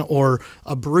pain or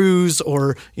a bruise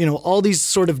or, all these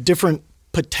sort of different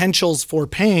potentials for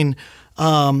pain.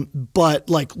 But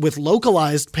like with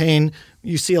localized pain,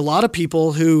 you see a lot of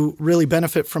people who really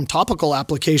benefit from topical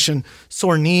application,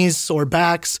 sore knees, sore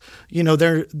backs.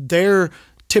 They're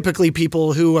typically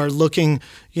people who are looking,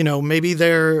 maybe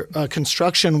they're a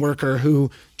construction worker who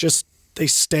just, they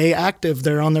stay active.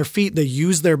 They're on their feet. They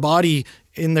use their body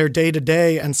in their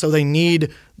day-to-day. And so they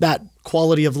need that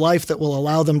quality of life that will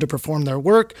allow them to perform their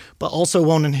work, but also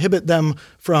won't inhibit them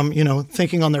from,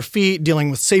 thinking on their feet,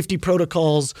 dealing with safety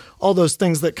protocols, all those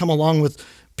things that come along with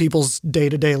people's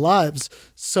day-to-day lives.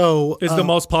 So is the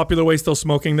most popular way still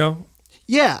smoking though?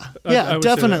 Yeah, I would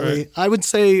definitely. say that, right? I would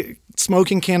say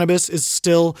smoking cannabis is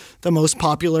still the most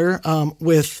popular,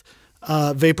 with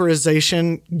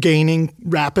vaporization gaining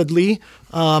rapidly.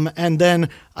 And then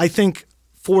I think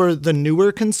for the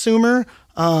newer consumer,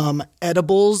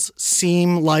 edibles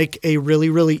seem like a really,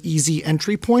 really easy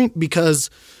entry point because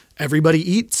everybody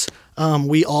eats.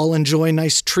 We all enjoy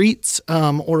nice treats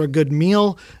or a good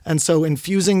meal. And so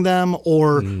infusing them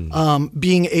or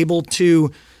being able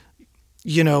to,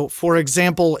 for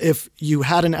example, if you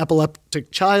had an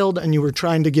epileptic child and you were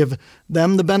trying to give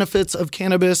them the benefits of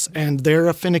cannabis and they're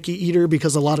a finicky eater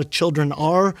because a lot of children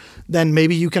are, then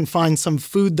maybe you can find some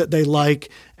food that they like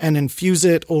and infuse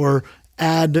it or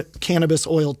add cannabis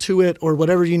oil to it or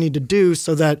whatever you need to do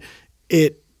so that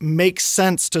it makes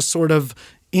sense to sort of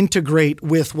integrate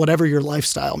with whatever your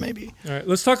lifestyle may be. All right,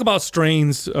 let's talk about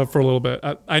strains for a little bit.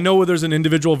 I know there's an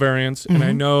individual variance, and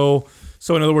I know,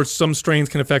 so in other words, some strains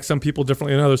can affect some people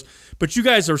differently than others, but you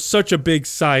guys are such a big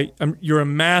site. You're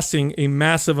amassing a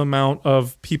massive amount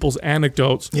of people's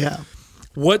anecdotes. Yeah.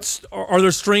 Are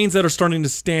there strains that are starting to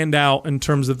stand out in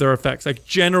terms of their effects? Like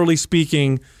generally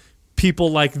speaking,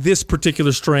 people like this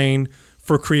particular strain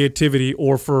for creativity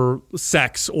or for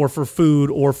sex or for food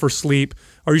or for sleep.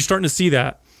 Are you starting to see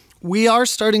that? We are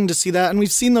starting to see that, and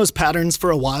we've seen those patterns for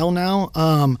a while now.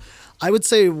 I would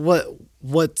say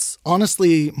what's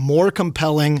honestly more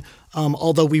compelling,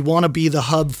 although we want to be the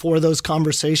hub for those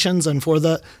conversations and for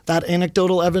that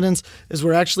anecdotal evidence, is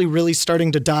we're actually really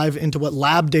starting to dive into what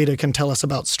lab data can tell us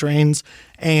about strains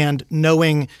and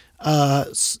knowing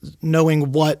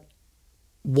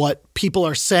what people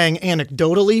are saying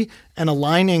anecdotally and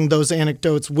aligning those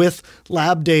anecdotes with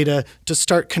lab data to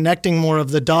start connecting more of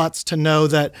the dots to know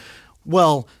that,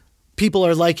 well, people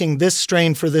are liking this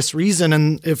strain for this reason.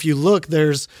 And if you look,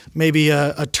 there's maybe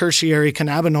a tertiary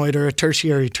cannabinoid or a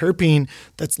tertiary terpene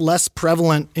that's less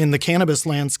prevalent in the cannabis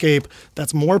landscape,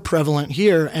 that's more prevalent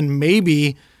here. And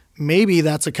maybe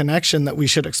that's a connection that we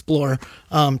should explore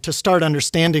to start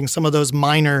understanding some of those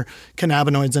minor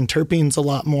cannabinoids and terpenes a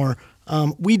lot more.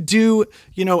 We do,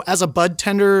 as a bud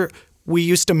tender, we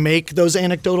used to make those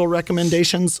anecdotal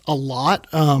recommendations a lot.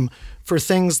 For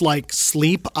things like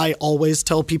sleep, I always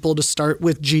tell people to start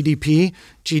with GDP.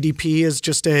 GDP is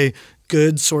just a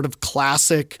good sort of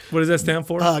classic. What does that stand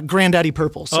for? Granddaddy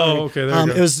Purple. Sorry. Oh, okay. There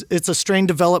you go. It's a strain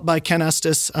developed by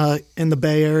Cannabis in the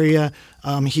Bay Area.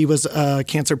 He was a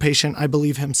cancer patient, I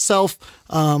believe himself,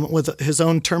 with his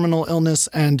own terminal illness,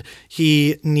 and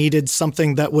he needed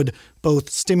something that would both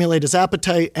stimulate his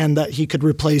appetite and that he could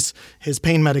replace his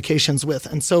pain medications with.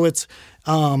 And so it's,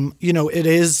 it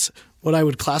is what I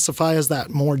would classify as that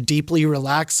more deeply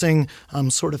relaxing,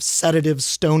 sort of sedative,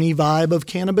 stony vibe of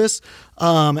cannabis.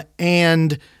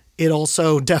 And it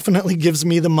also definitely gives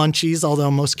me the munchies,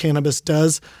 although most cannabis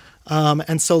does.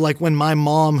 And so like when my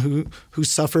mom, who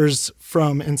suffers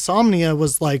from insomnia,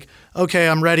 was like, okay,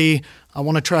 I'm ready. I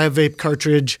want to try a vape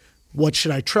cartridge. What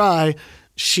should I try?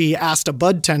 She asked a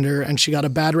bud tender and she got a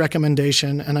bad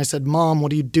recommendation. And I said, Mom,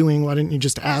 what are you doing? Why didn't you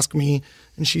just ask me?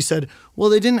 And she said, well,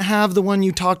 they didn't have the one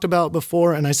you talked about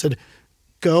before. And I said,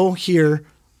 go here,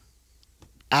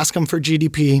 ask them for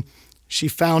GDP. She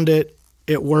found it.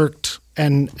 It worked.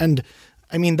 And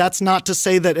I mean, that's not to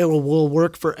say that it will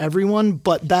work for everyone,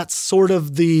 but that's sort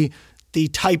of the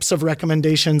types of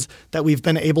recommendations that we've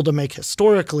been able to make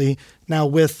historically. Now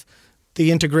with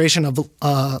the integration of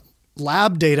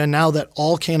lab data, now that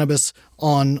all cannabis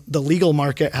on the legal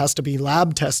market has to be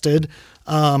lab tested,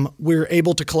 we're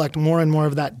able to collect more and more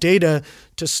of that data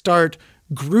to start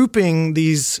grouping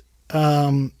these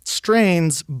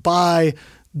strains by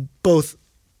both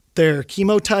their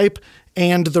chemotype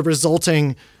and the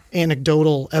resulting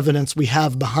anecdotal evidence we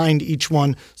have behind each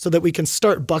one so that we can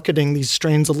start bucketing these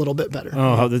strains a little bit better.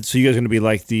 Oh, so you guys are going to be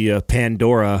like the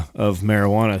Pandora of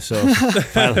marijuana. So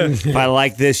if I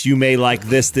like this, you may like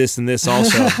this, and this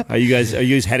also. Are you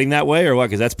guys heading that way or what?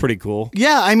 Because that's pretty cool.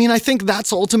 Yeah, I mean, I think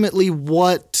that's ultimately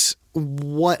what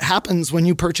happens when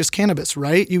you purchase cannabis,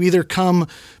 right? You either come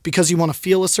because you want to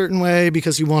feel a certain way,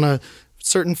 because you want a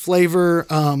certain flavor,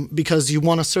 because you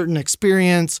want a certain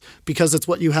experience, because it's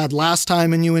what you had last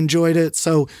time and you enjoyed it.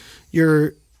 So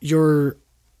the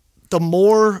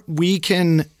more we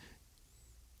can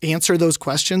answer those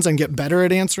questions and get better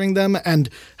at answering them and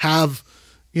have,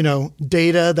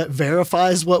 data that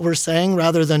verifies what we're saying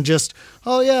rather than just,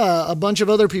 oh yeah, a bunch of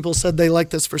other people said they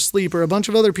like this for sleep, or a bunch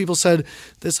of other people said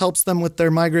this helps them with their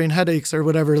migraine headaches or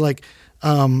whatever,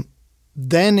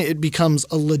 then it becomes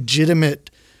a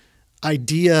legitimate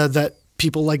idea that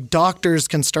people like doctors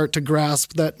can start to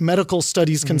grasp, that medical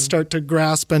studies can start to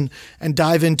grasp and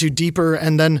dive into deeper,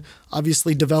 and then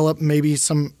obviously develop maybe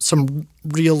some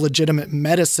real legitimate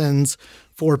medicines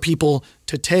for people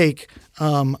to take.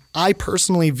 I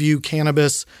personally view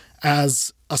cannabis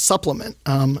as a supplement.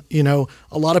 A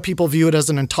lot of people view it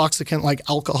as an intoxicant like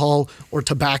alcohol or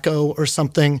tobacco or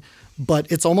something,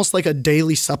 but it's almost like a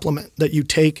daily supplement that you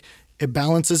take. It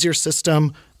balances your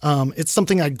system. It's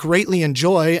something I greatly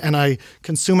enjoy, and I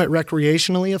consume it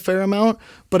recreationally a fair amount,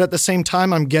 but at the same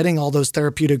time, I'm getting all those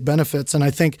therapeutic benefits. And I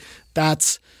think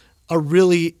that's a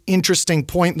really interesting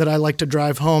point that I like to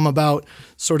drive home about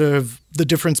sort of the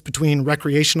difference between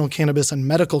recreational cannabis and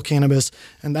medical cannabis.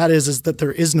 And that is that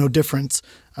there is no difference.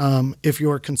 If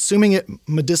you're consuming it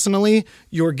medicinally,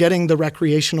 you're getting the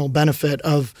recreational benefit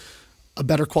of a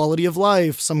better quality of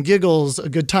life, some giggles, a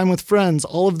good time with friends,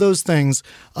 all of those things.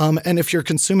 And if you're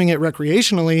consuming it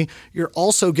recreationally, you're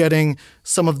also getting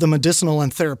some of the medicinal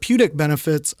and therapeutic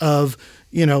benefits of,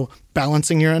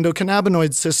 balancing your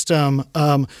endocannabinoid system,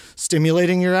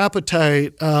 stimulating your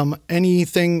appetite,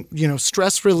 anything,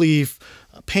 stress relief,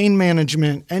 pain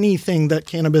management, anything that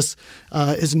cannabis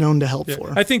is known to help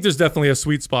for. I think there's definitely a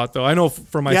sweet spot, though. I know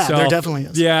for myself. Yeah, there definitely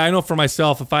is. Yeah, I know for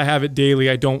myself, if I have it daily,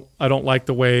 I don't like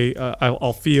the way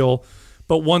I'll feel.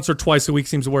 But once or twice a week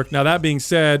seems to work. Now, that being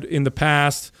said, in the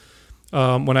past,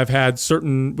 when I've had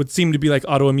certain, what seemed to be like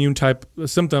autoimmune type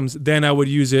symptoms, then I would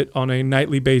use it on a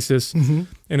nightly basis, and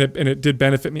it did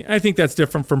benefit me. I think that's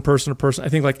different from person to person. I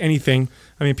think like anything,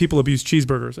 people abuse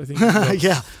cheeseburgers. I think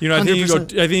yeah, I think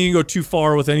you can go too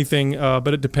far with anything,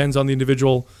 but it depends on the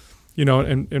individual,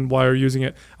 and why you're using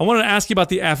it. I wanted to ask you about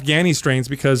the Afghani strains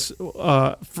because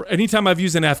for anytime I've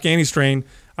used an Afghani strain,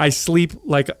 I sleep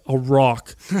like a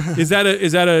rock. Is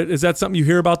that something you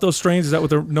hear about those strains? Is that what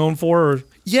they're known for? Or?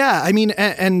 Yeah,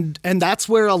 and that's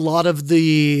where a lot of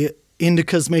the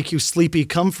indicas make you sleepy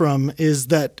come from, is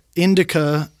that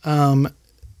indica,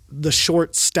 the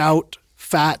short, stout,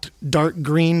 fat, dark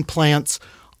green plants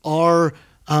are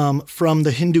from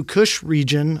the Hindu Kush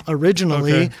region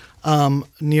originally,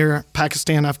 near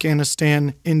Pakistan,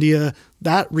 Afghanistan, India,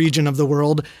 that region of the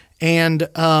world. And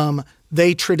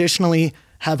they traditionally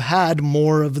have had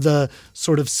more of the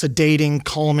sort of sedating,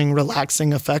 calming,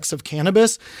 relaxing effects of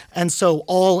cannabis. And so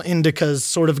all indicas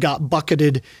sort of got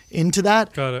bucketed into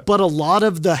that. Got it. But a lot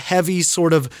of the heavy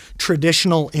sort of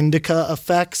traditional indica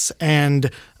effects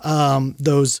and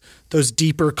those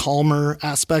deeper, calmer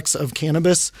aspects of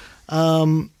cannabis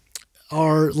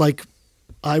are like,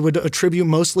 I would attribute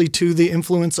mostly to the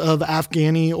influence of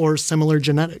Afghani or similar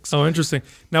genetics. Oh, interesting.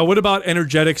 Now, what about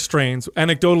energetic strains?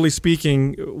 Anecdotally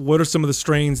speaking, what are some of the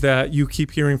strains that you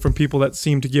keep hearing from people that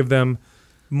seem to give them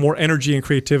more energy and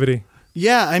creativity?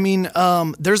 Yeah, I mean,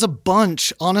 there's a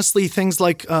bunch. Honestly, things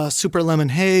like Super Lemon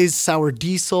Haze, Sour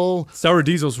Diesel. Sour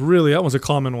Diesel's really, that one's a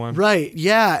common one. Right,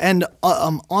 yeah. And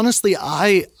honestly,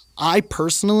 I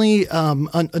personally,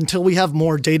 until we have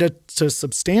more data to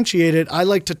substantiate it, I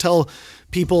like to tell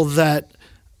people that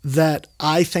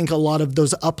I think a lot of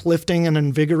those uplifting and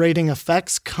invigorating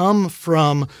effects come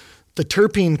from the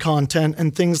terpene content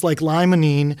and things like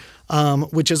limonene,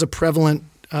 which is a prevalent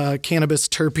cannabis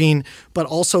terpene, but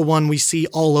also one we see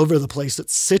all over the place.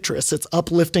 It's citrus. It's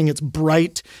uplifting. It's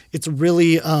bright. It's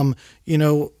really,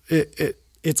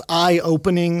 it's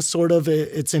eye-opening, sort of.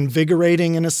 It's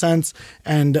invigorating in a sense.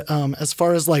 And as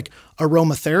far as like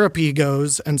aromatherapy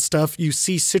goes and stuff, you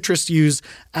see citrus used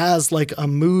as like a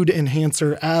mood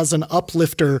enhancer, as an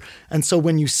uplifter. And so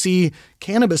when you see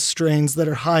cannabis strains that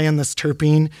are high in this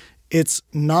terpene, it's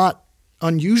not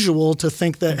unusual to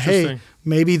think that, hey,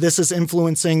 maybe this is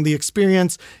influencing the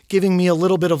experience, giving me a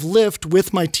little bit of lift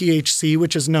with my THC,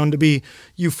 which is known to be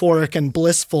euphoric and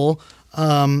blissful.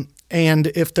 And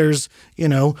if there's,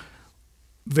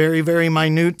 very, very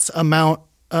minute amount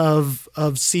of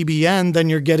CBN, then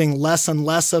you're getting less and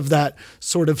less of that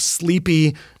sort of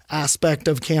sleepy aspect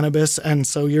of cannabis, and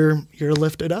so you're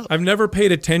lifted up. I've never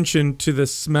paid attention to the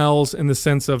smells in the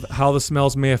sense of how the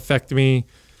smells may affect me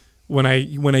when I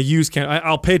use cannabis.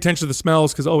 I'll pay attention to the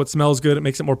smells because, it smells good. It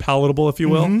makes it more palatable, if you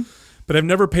will. Mm-hmm. But I've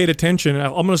never paid attention.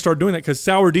 I'm going to start doing that because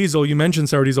Sour Diesel, you mentioned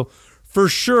Sour Diesel. For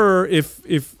sure,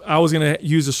 if I was going to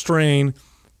use a strain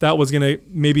that was going to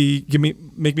maybe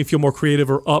make me feel more creative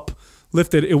or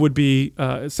uplifted, it would be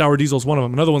Sour Diesel is one of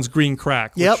them. Another one's Green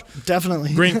Crack. Yep,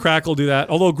 definitely. Green Crack will do that.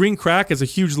 Although Green Crack is a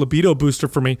huge libido booster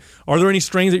for me. Are there any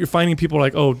strains that you're finding people are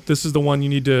like, oh, this is the one you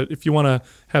need to, if you want to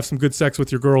have some good sex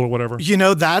with your girl or whatever?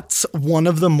 That's one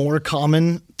of the more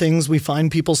common things we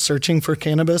find people searching for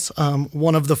cannabis.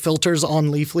 One of the filters on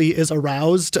Leafly is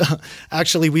aroused.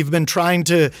 Actually, we've been trying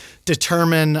to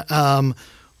determine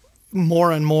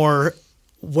more and more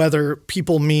whether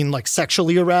people mean like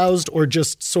sexually aroused or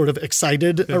just sort of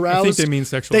excited aroused. I think they mean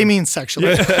sexually. They mean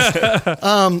sexually.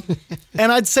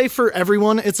 And I'd say for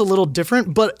everyone, it's a little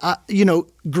different. But,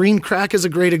 Green Crack is a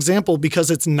great example because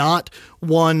it's not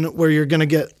one where you're going to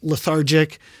get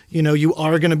lethargic. You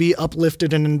are going to be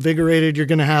uplifted and invigorated. You're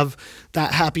going to have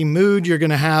that happy mood. You're going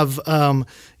to have,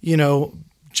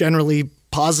 generally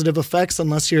positive effects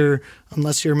unless you're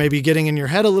maybe getting in your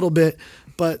head a little bit.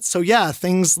 But so, yeah,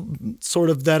 things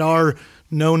sort of that are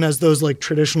known as those like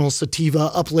traditional sativa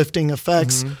uplifting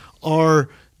effects are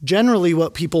generally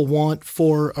what people want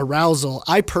for arousal.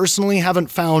 I personally haven't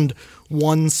found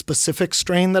one specific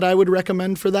strain that I would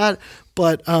recommend for that,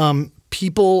 but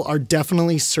people are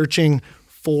definitely searching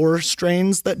for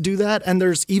strains that do that. And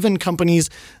there's even companies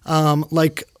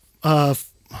like I'm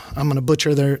going to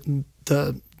butcher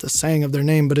the saying of their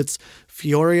name, but it's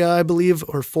Fioria, I believe,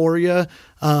 or Foria,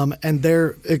 and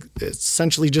they're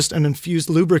essentially just an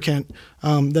infused lubricant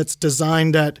that's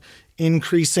designed at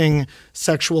increasing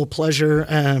sexual pleasure,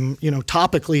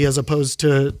 topically as opposed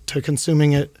to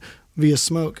consuming it via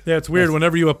smoke. Yeah, it's weird.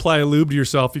 Whenever you apply a lube to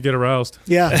yourself, you get aroused.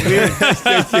 Yeah, weird.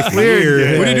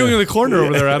 Weird. What are you doing in the corner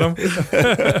over there, Adam?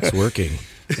 It's working.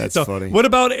 That's funny. What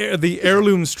about the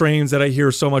heirloom strains that I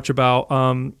hear so much about?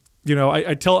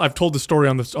 I've told the story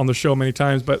on the show many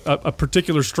times, but a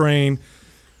particular strain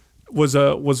was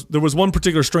one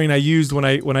particular strain I used when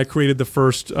I created the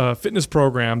first fitness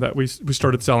program that we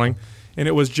started selling, and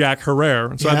it was Jack Herrera.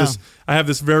 And so I have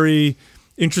this very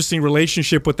interesting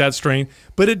relationship with that strain,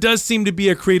 but it does seem to be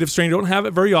a creative strain. I don't have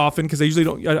it very often because I usually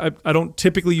don't. I don't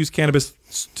typically use cannabis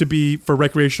to be for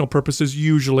recreational purposes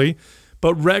usually,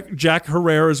 but Jack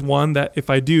Herrera is one that if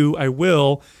I do, I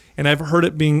will. And I've heard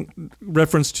it being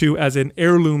referenced to as an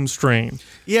heirloom strain.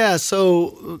 Yeah,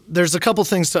 so there's a couple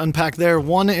things to unpack there.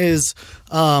 One is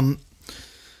the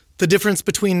difference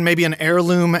between maybe an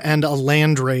heirloom and a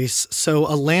landrace. So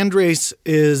a landrace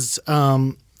is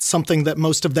something that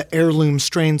most of the heirloom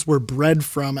strains were bred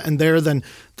from, and they're then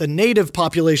the native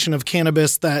population of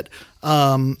cannabis that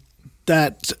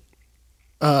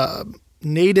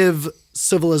native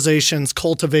civilizations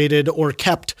cultivated or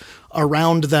kept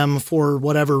around them for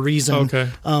whatever reason. Okay.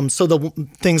 So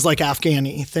things like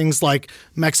Afghani, things like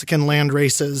Mexican land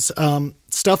races,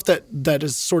 stuff that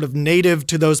is sort of native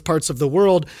to those parts of the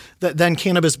world that then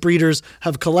cannabis breeders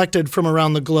have collected from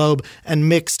around the globe and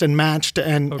mixed and matched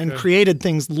and created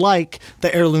things like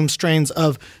the heirloom strains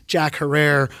of Jack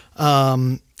Herer,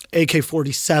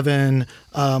 AK-47,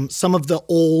 some of the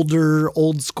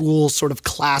old school sort of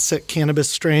classic cannabis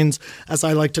strains, as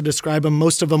I like to describe them.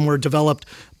 Most of them were developed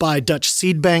by Dutch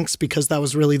seed banks because that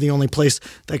was really the only place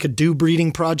that could do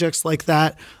breeding projects like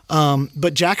that.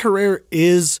 But Jack Herer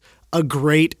is a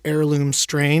great heirloom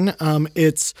strain.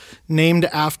 It's named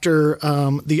after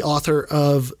the author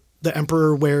of The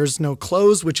Emperor Wears No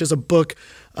Clothes, which is a book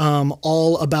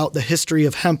all about the history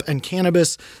of hemp and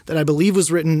cannabis that I believe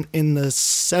was written in the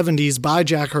 70s by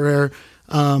Jack Herer.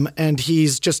 And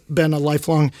he's just been a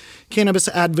lifelong cannabis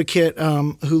advocate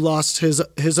who lost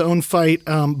his own fight.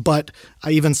 But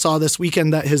I even saw this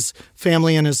weekend that his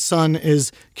family and his son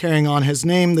is carrying on his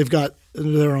name. They've got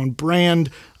their own brand,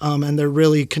 and they're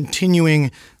really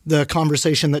continuing the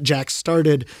conversation that Jack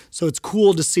started. So it's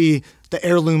cool to see the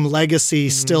heirloom legacy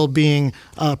still being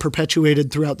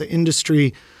perpetuated throughout the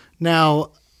industry.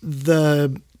 Now,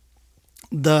 the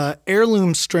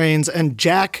heirloom strains, and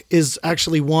Jack is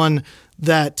actually one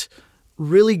that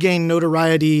really gained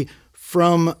notoriety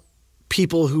from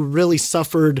people who really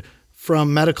suffered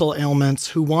from medical ailments,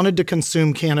 who wanted to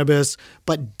consume cannabis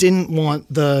but didn't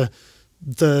want the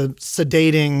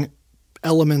sedating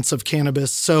elements of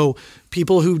cannabis. So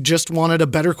people who just wanted a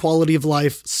better quality of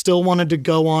life, still wanted to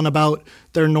go on about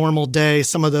their normal day,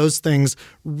 some of those things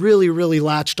really, really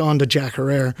latched on to Jack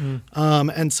Herer.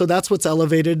 And so that's what's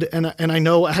elevated. And I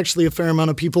know actually a fair amount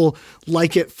of people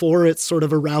like it for its sort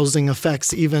of arousing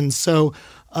effects even. So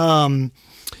the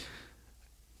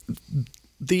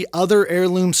other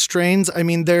heirloom strains, I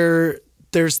mean,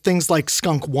 there's things like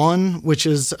Skunk One, which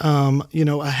is,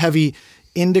 a heavy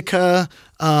indica.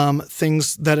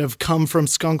 Things that have come from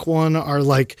Skunk One are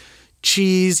like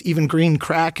cheese. Even green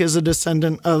crack is a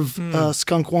descendant of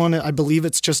Skunk One. I believe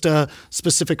it's just a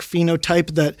specific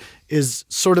phenotype that is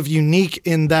sort of unique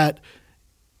in that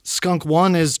Skunk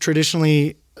One is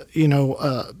traditionally,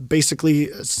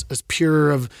 basically as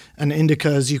pure of an indica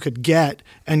as you could get.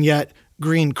 And yet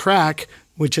green crack,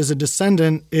 which is a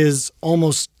descendant, is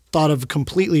almost thought of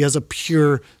completely as a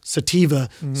pure sativa.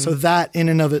 So that in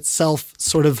and of itself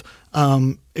sort of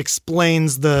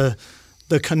explains the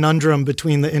conundrum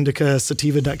between the indica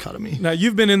sativa dichotomy. Now,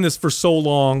 you've been in this for so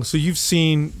long, so you've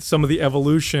seen some of the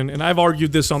evolution, and I've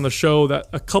argued this on the show that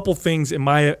a couple things, in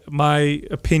my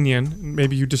opinion,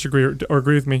 maybe you disagree or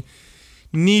agree with me,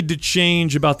 need to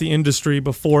change about the industry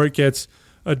before it gets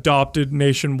adopted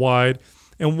nationwide.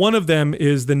 And one of them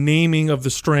is the naming of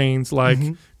the strains, like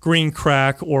green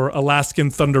crack or Alaskan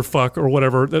thunderfuck or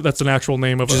whatever. That's an actual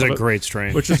name of it. Which is a great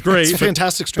strain. Which is great. It's a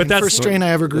fantastic strain. But that's first strain I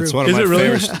ever grew. It's one of my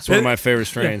favorites. It's one of my favorite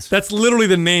strains. That's literally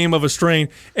the name of a strain.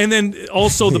 And then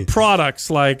also the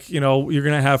products, like, you're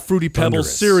going to have Fruity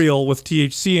Pebbles cereal with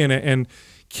THC in it and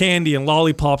candy and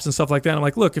lollipops and stuff like that. I'm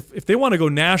like, look, if they want to go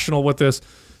national with this,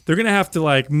 they're going to have to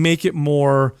like make it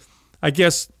more, I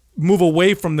guess, move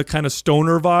away from the kind of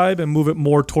stoner vibe and move it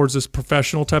more towards this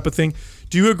professional type of thing.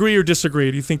 Do you agree or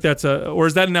disagree? Do you think that's or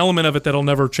is that an element of it that'll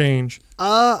never change?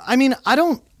 I mean, I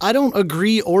don't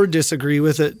agree or disagree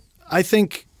with it. I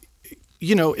think,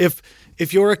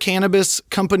 if you're a cannabis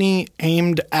company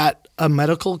aimed at a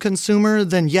medical consumer,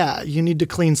 then yeah, you need to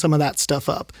clean some of that stuff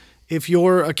up. If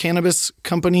you're a cannabis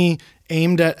company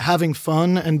aimed at having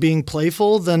fun and being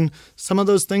playful, then some of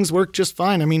those things work just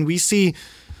fine. I mean, we see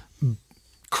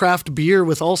craft beer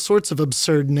with all sorts of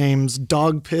absurd names,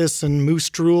 dog piss and moose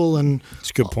drool and That's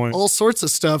a good point. All sorts of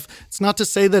stuff. It's not to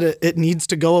say that it needs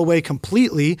to go away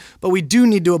completely, but we do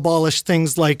need to abolish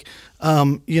things like,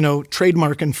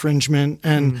 trademark infringement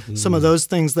and some of those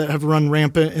things that have run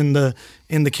rampant in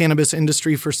the cannabis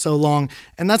industry for so long.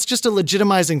 And that's just a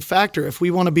legitimizing factor. If we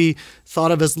want to be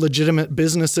thought of as legitimate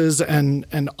businesses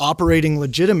and operating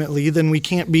legitimately, then we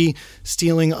can't be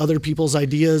stealing other people's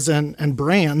ideas and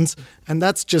brands. And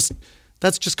that's just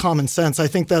common sense. I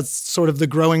think that's sort of the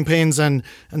growing pains and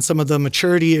some of the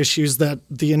maturity issues that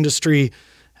the industry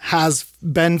has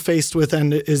been faced with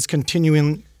and is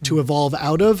continuing to evolve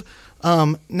out of.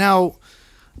 Now,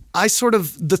 I sort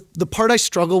of, the part I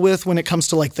struggle with when it comes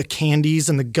to like the candies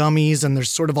and the gummies, and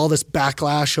there's sort of all this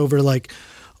backlash over like,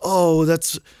 oh,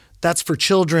 that's for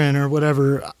children or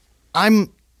whatever.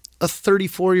 I'm a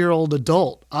 34-year-old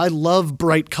adult. I love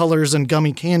bright colors and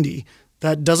gummy candy.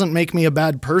 That doesn't make me a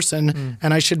bad person,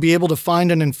 and I should be able to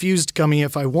find an infused gummy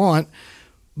if I want.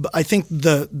 I think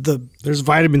there's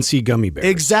vitamin C gummy bears.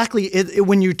 Exactly.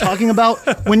 When you're talking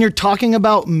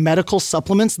about medical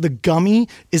supplements, the gummy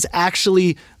is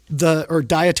actually or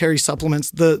dietary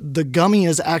supplements. The gummy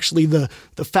is actually the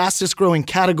fastest growing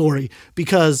category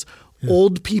because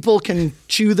old people can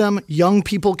chew them, young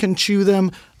people can chew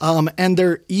them, and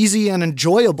they're easy and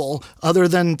enjoyable. Other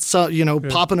than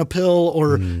popping a pill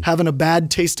or having a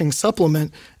bad tasting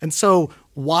supplement, and so.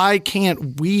 Why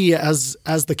can't we, as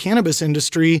the cannabis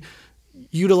industry,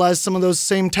 utilize some of those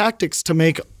same tactics to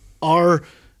make our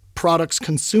products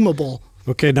consumable?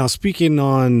 Okay, now speaking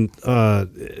on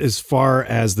as far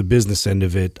as the business end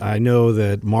of it, I know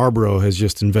that Marlboro has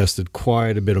just invested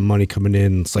quite a bit of money coming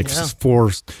in. It's like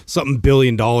 $4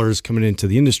 billion coming into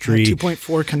the industry.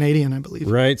 2.4 Canadian, I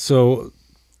believe. Right. So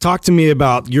talk to me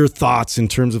about your thoughts in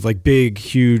terms of like big,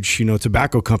 huge,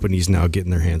 tobacco companies now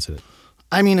getting their hands in it.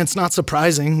 I mean, it's not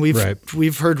surprising. We've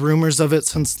heard rumors of it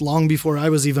since long before I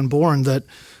was even born that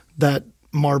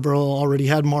Marlboro already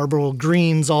had Marlboro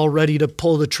Greens all ready to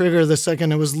pull the trigger the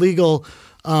second it was legal.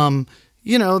 The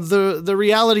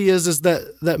reality is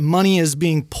that money is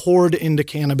being poured into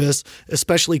cannabis,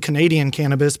 especially Canadian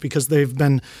cannabis, because they've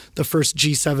been the first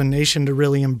G7 nation to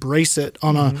really embrace it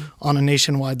on a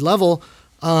nationwide level.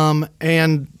 If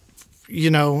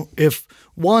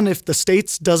the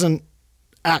States doesn't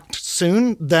act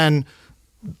soon, then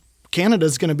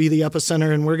Canada's going to be the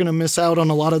epicenter, and we're going to miss out on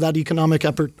a lot of that economic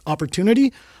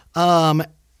opportunity.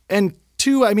 And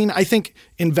two, I mean, I think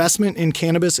investment in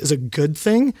cannabis is a good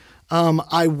thing.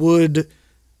 I would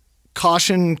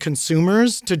caution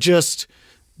consumers to just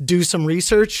do some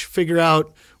research, figure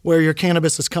out where your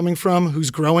cannabis is coming from, who's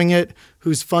growing it,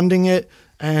 who's funding it,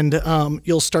 and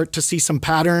you'll start to see some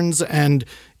patterns. And,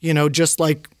 just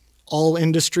like all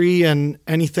industry and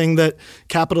anything that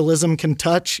capitalism can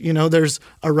touch, there's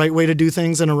a right way to do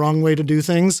things and a wrong way to do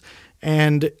things.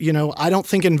 And, I don't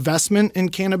think investment in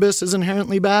cannabis is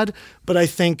inherently bad, but I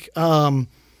think, I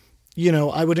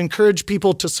would encourage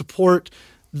people to support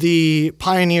the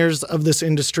pioneers of this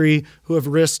industry who have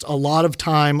risked a lot of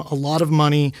time, a lot of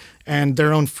money, and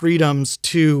their own freedoms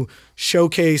to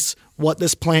showcase what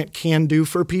this plant can do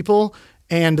for people.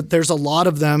 And there's a lot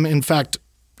of them, in fact,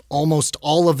 almost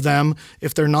all of them,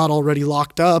 if they're not already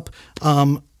locked up,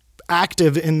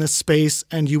 active in this space,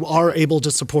 and you are able to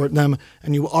support them,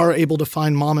 and you are able to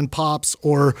find mom and pops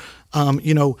or,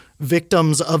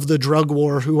 victims of the drug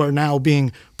war who are now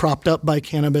being propped up by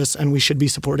cannabis, and we should be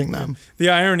supporting them. The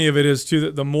irony of it is, too,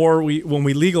 that the more when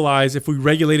we legalize, if we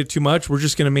regulate it too much, we're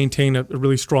just going to maintain a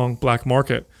really strong black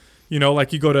market.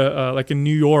 Like you go to, like in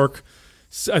New York,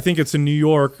 I think it's in New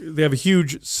York, they have a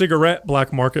huge cigarette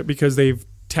black market because they've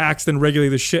taxed and regulate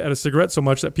the shit out of cigarettes so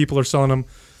much that people are selling them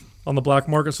on the black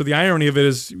market. So the irony of it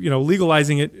is,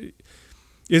 legalizing it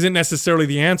isn't necessarily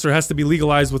the answer. It has to be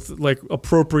legalized with like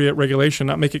appropriate regulation,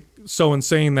 not make it so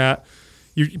insane that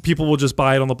people will just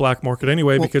buy it on the black market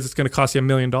anyway because it's going to cost you $1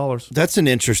 million. That's an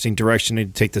interesting direction to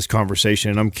take this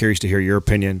conversation, and I'm curious to hear your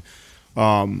opinion.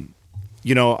 I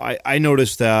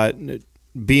noticed that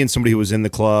being somebody who was in the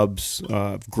clubs,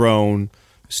 grown,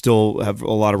 still have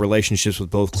a lot of relationships with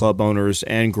both club owners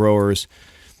and growers,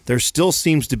 there still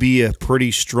seems to be a pretty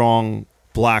strong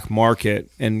black market.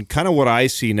 And kind of what I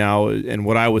see now and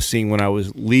what I was seeing when I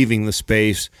was leaving the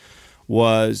space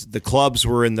was the clubs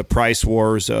were in the price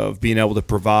wars of being able to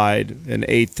provide an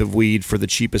eighth of weed for the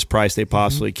cheapest price they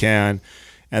possibly can.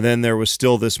 And then there was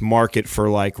still this market for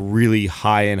like really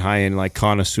high-end, like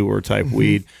connoisseur type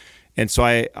weed. And so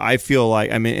I feel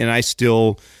like, and I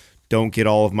still don't get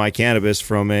all of my cannabis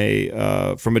from a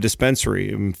dispensary.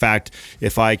 In fact,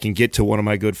 if I can get to one of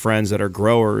my good friends that are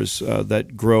growers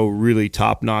that grow really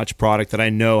top-notch product that I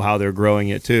know how they're growing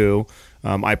it too,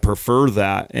 I prefer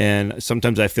that. And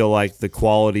sometimes I feel like the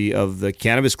quality of the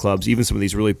cannabis clubs, even some of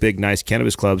these really big, nice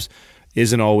cannabis clubs,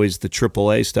 isn't always the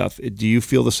AAA stuff. Do you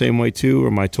feel the same way too, or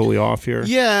am I totally off here?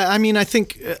 Yeah, I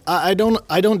think I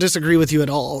don't disagree with you at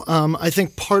all. I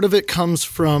think part of it comes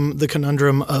from the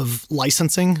conundrum of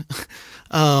licensing.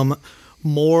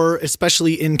 More,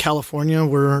 especially in California,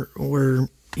 we're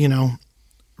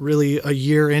really a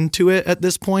year into it at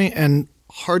this point, and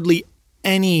hardly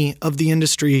any of the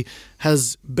industry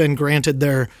has been granted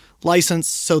their license,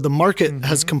 so the market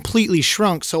has completely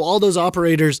shrunk. So all those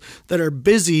operators that are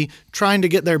busy trying to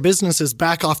get their businesses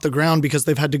back off the ground because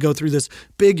they've had to go through this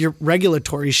big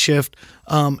regulatory shift,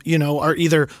 are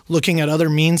either looking at other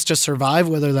means to survive,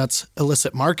 whether that's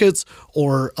illicit markets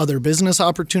or other business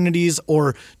opportunities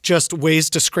or just ways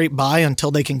to scrape by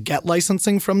until they can get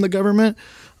licensing from the government.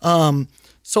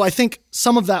 So I think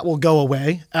some of that will go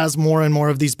away as more and more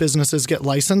of these businesses get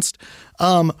licensed.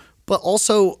 But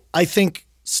also, I think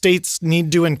states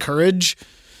need to encourage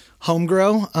home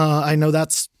grow. I know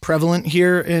that's prevalent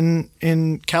here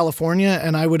in California,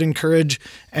 and I would encourage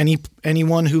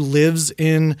anyone who lives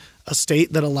in a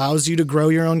state that allows you to grow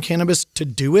your own cannabis to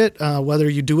do it, whether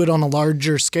you do it on a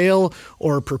larger scale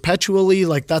or perpetually,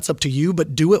 like that's up to you,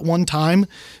 but do it one time,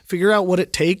 figure out what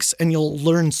it takes, and you'll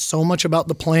learn so much about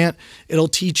the plant. It'll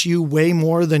teach you way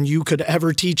more than you could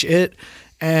ever teach it.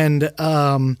 And,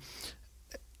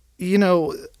 you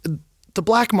know, the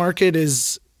black market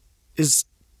is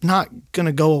not going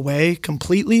to go away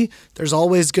completely. There's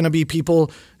always going to be people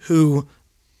who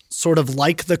sort of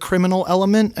like the criminal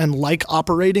element and like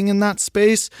operating in that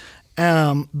space.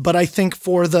 But I think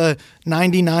for the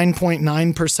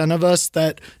 99.9% of us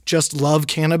that just love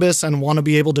cannabis and want to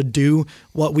be able to do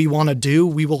what we want to do,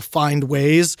 we will find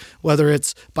ways, whether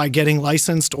it's by getting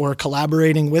licensed or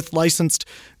collaborating with licensed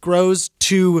grows,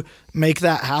 to make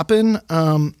that happen.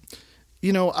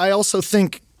 You know, I also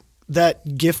think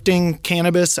that gifting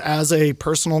cannabis as a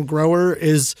personal grower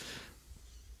is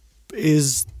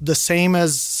the same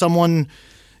as someone,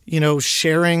 you know,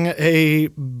 sharing a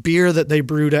beer that they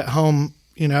brewed at home.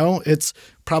 You know, it's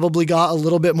probably got a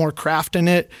little bit more craft in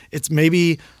it. It's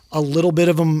maybe a little bit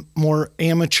of a more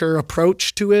amateur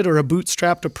approach to it, or a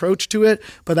bootstrapped approach to it,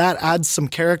 but that adds some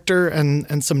character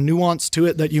and some nuance to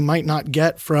it that you might not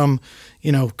get from,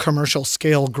 you know, commercial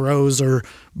scale grows or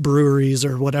breweries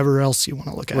or whatever else you want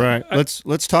to look at. Right.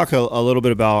 Let's talk a little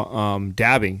bit about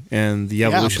dabbing and the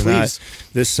evolution of that.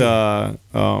 This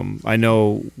I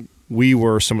know we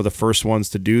were some of the first ones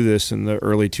to do this in the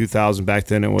early 2000s. Back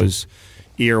then it was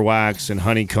earwax and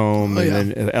honeycomb, and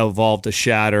then it evolved to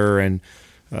shatter, and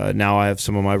now I have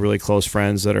some of my really close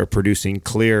friends that are producing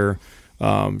clear.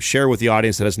 Share with the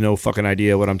audience that has no fucking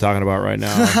idea what I'm talking about right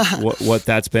now, what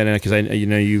that's been, because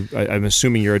I'm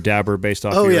assuming you're a dabber based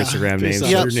off your Instagram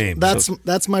name.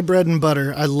 That's my bread and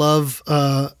butter. I love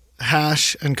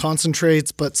hash and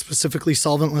concentrates, but specifically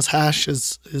solventless hash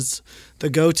is the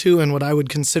go-to, and what I would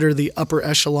consider the upper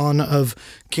echelon of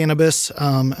cannabis,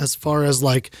 as far as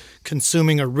like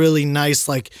consuming a really nice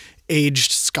like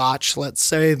aged scotch, let's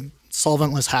say.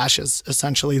 Solventless hash is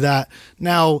essentially that.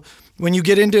 Now, when you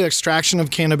get into extraction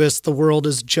of cannabis, the world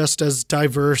is just as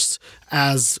diverse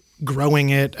as growing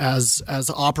it, as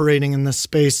operating in this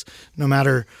space, no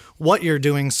matter what you're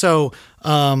doing. So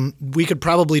we could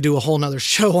probably do a whole nother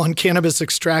show on cannabis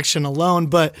extraction alone,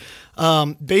 but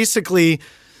basically,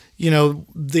 you know,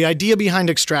 the idea behind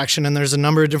extraction, and there's a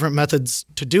number of different methods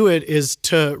to do it, is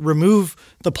to remove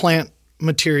the plant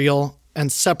material and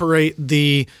separate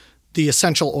the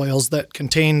essential oils that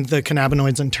contain the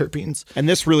cannabinoids and terpenes. And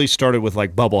this really started with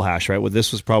like bubble hash, right? Well,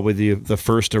 this was probably the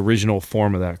first original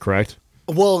form of that, correct?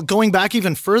 Well, going back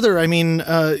even further, I mean,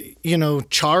 you know,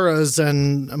 charas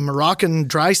and Moroccan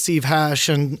dry sieve hash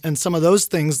and some of those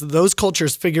things, those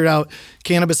cultures figured out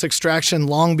cannabis extraction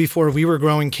long before we were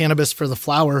growing cannabis for the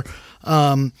flower.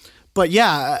 But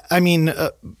yeah, I mean,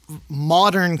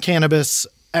 modern cannabis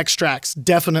extracts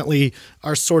definitely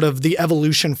are sort of the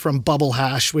evolution from bubble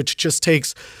hash, which just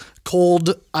takes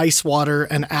cold ice water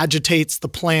and agitates the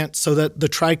plant so that the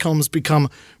trichomes become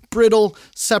brittle,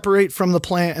 separate from the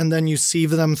plant, and then you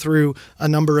sieve them through a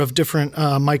number of different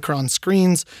micron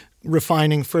screens,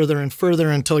 refining further and further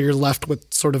until you're left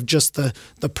with sort of just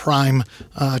the prime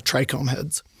trichome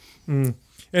heads.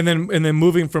 And then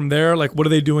moving from there, like what are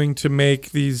they doing to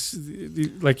make these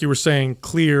like you were saying,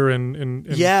 clear and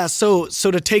Yeah, so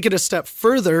to take it a step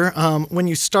further, when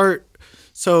you start,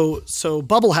 so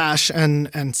bubble hash and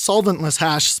solventless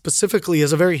hash specifically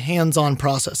is a very hands-on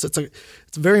process.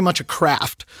 It's very much a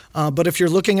craft. But if you're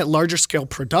looking at larger scale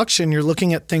production, you're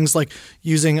looking at things like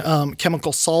using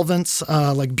chemical solvents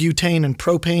like butane and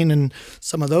propane and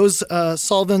some of those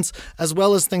solvents, as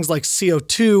well as things like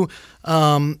CO2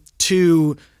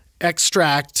 to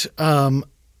extract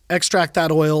that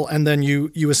oil, and then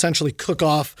you essentially cook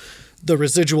off the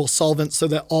residual solvent so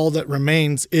that all that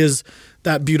remains is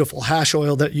that beautiful hash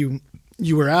oil that you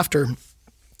were after.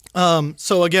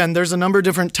 So again, there's a number of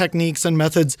different techniques and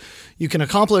methods you can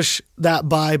accomplish that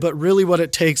by, but really what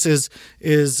it takes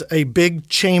is a big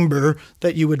chamber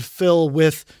that you would fill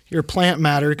with your plant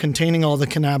matter containing all the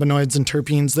cannabinoids and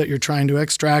terpenes that you're trying to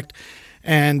extract,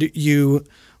 and you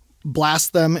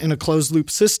blast them in a closed loop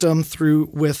system through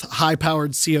with high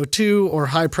powered CO2 or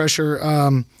high pressure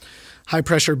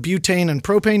butane and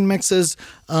propane mixes,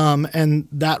 and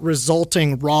that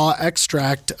resulting raw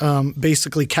extract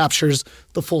basically captures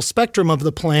the full spectrum of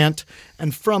the plant.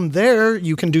 And from there,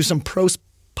 you can do some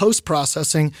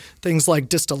post-processing, things like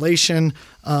distillation,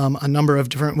 a number of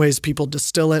different ways people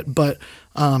distill it, but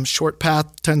short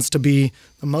path tends to be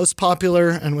the most popular.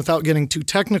 And without getting too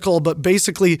technical, but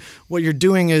basically what you're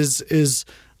doing is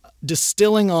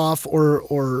distilling off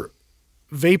or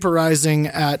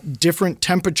vaporizing at different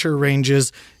temperature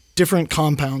ranges different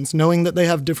compounds. Knowing that they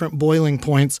have different boiling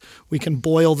points, we can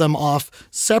boil them off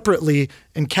separately,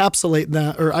 encapsulate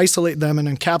them or isolate them and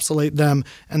encapsulate them,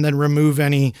 and then remove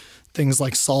any things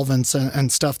like solvents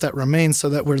and stuff that remain, so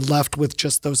that we're left with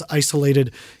just those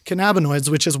isolated cannabinoids,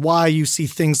 which is why you see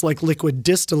things like liquid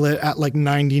distillate at like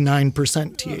 99%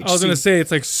 THC. I was going to say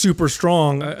it's like super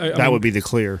strong. That would be the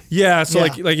clear. Yeah, so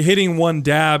like hitting one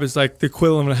dab is like the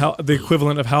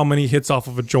equivalent of how many hits off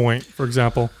of a joint, for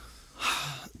example.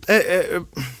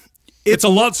 It's a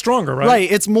lot stronger, right?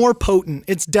 Right. It's more potent.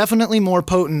 It's definitely more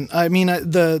potent. I mean,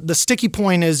 the sticky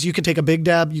point is you could take a big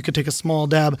dab, you could take a small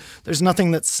dab. There's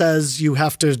nothing that says you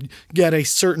have to get a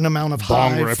certain amount of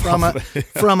high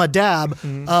from a dab.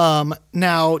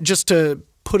 Now, just to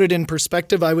put it in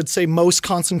perspective, I would say most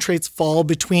concentrates fall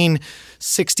between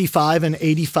 65 and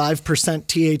 85%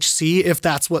 THC, if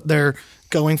that's what they're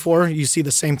going for. You see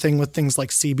the same thing with things like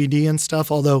CBD and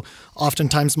stuff, although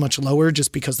oftentimes much lower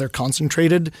just because they're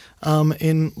concentrated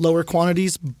in lower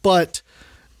quantities. But,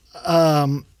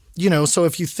 so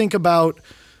if you think about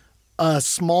a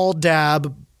small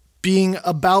dab being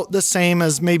about the same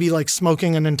as maybe like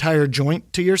smoking an entire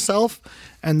joint to yourself,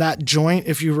 and that joint,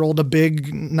 if you rolled a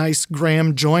big, nice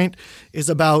gram joint, is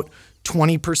about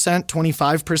 20%,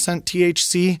 25%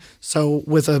 THC. So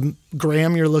with a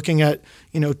gram, you're looking at,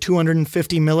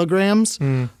 250 milligrams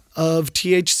of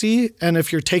THC. And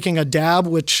if you're taking a dab,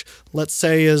 which let's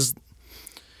say is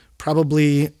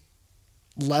probably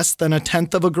less than a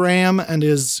tenth of a gram and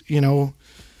is,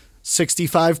 65%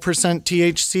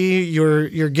 THC,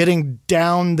 you're getting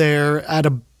down there at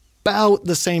about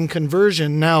the same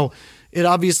conversion. Now, it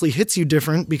obviously hits you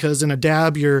different because in a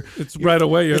dab, it's right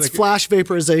away. It's like flash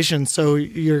vaporization, so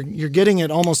you're getting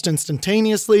it almost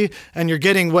instantaneously, and you're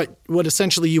getting what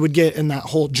essentially you would get in that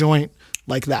whole joint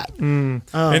like that.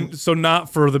 And so,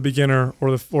 not for the beginner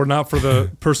or not for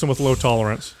the person with low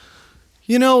tolerance.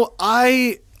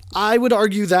 I would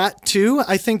argue that too.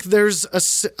 I think there's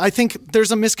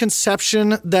a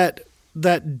misconception that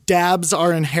dabs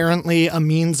are inherently a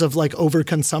means of like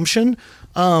overconsumption.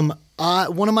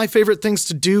 One of my favorite things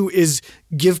to do is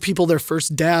give people their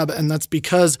first dab, and that's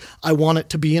because I want it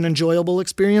to be an enjoyable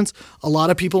experience. A lot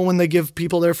of people, when they give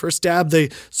people their first dab, they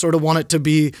sort of want it to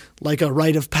be like a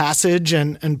rite of passage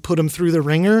and put them through the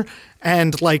ringer.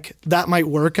 And like that might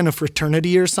work in a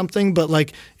fraternity or something, but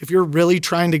like if you're really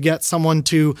trying to get someone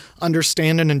to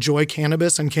understand and enjoy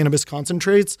cannabis and cannabis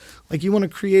concentrates, like you want to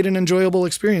create an enjoyable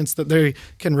experience that they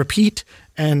can repeat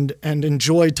and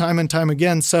enjoy time and time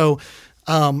again. So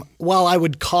while I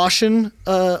would caution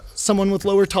someone with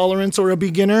lower tolerance or a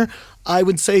beginner, I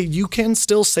would say you can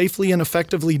still safely and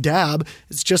effectively dab.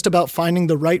 It's just about finding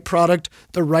the right product,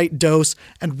 the right dose,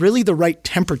 and really the right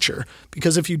temperature.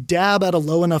 Because if you dab at a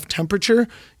low enough temperature,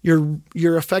 you're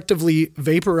effectively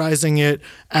vaporizing it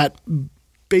at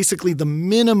basically the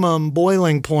minimum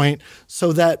boiling point,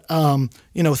 so that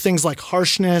things like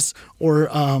harshness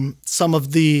or some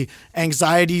of the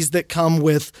anxieties that come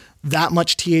with that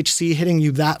much THC hitting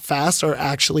you that fast are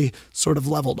actually sort of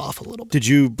leveled off a little bit. Did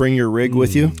you bring your rig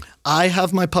with you? I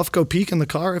have my Puffco Peak in the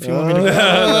car if you want me to go.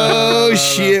 Oh,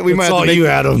 shit. We might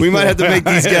have to make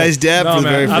these guys dab for the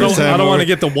very first time. I don't want to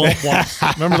get the womp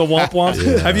womps. Remember the womp womps?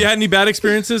 Yeah. Have you had any bad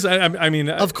experiences? I mean...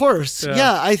 Of course.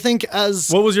 Yeah, I think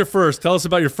as... What was your first? Tell us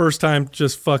about your first time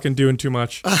just fucking doing too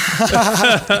much.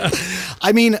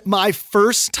 I mean, my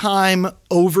first time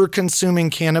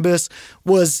over-consuming cannabis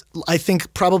was, I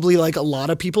think, probably like a lot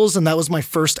of people's, and that was my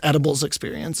first edibles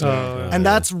experience. And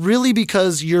that's really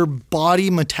because your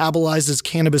body metabolizes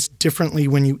cannabis differently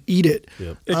when you eat it.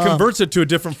 Yep. It converts it to a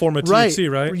different form of THC,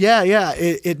 right? Yeah,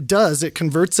 it does. It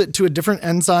converts it to a different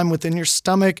enzyme within your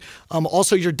stomach.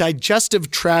 Also, your digestive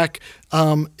tract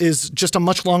is just a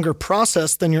much longer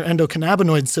process than your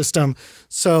endocannabinoid system.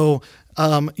 So,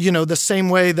 the same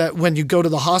way that when you go to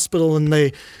the hospital and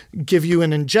they give you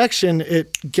an injection,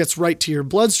 it gets right to your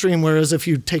bloodstream, whereas if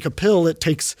you take a pill, it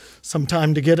takes some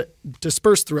time to get it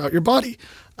dispersed throughout your body.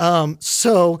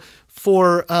 So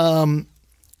for,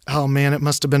 it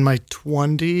must have been my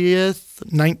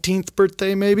 19th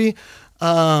birthday maybe.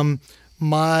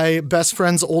 My best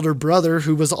friend's older brother,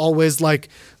 who was always like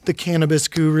the cannabis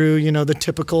guru, the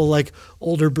typical like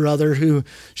older brother who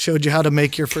showed you how to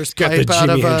make your first pipe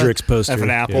out of Hendrix poster of an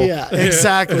apple. Yeah,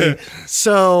 exactly.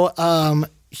 So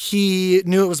he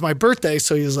knew it was my birthday,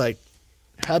 so he was like,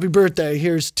 happy birthday.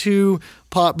 Here's 2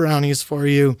 pot brownies for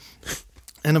you.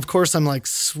 And of course, I'm like,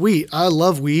 sweet, I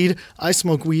love weed. I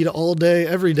smoke weed all day,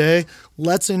 every day.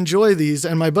 Let's enjoy these.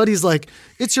 And my buddy's like,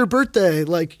 it's your birthday.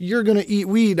 Like, you're going to eat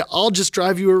weed. I'll just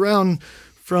drive you around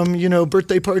from,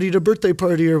 birthday party to birthday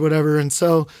party or whatever. And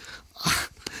so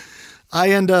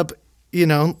I end up,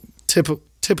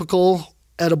 typical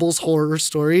edibles horror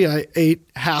story. I ate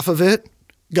half of it,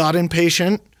 got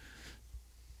impatient,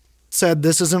 said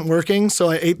this isn't working.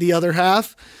 So I ate the other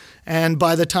half. And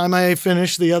by the time I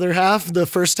finished the other half, the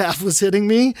first half was hitting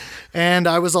me and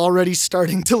I was already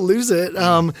starting to lose it.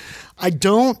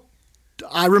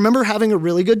 I remember having a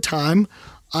really good time.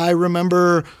 I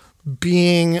remember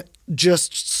being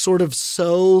just sort of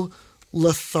so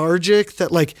lethargic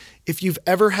that, like, if you've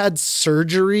ever had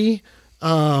surgery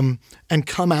and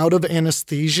come out of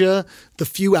anesthesia, the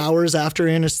few hours after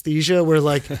anesthesia where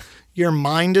like your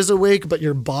mind is awake, but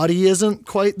your body isn't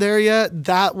quite there yet,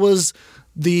 that was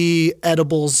the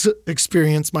edibles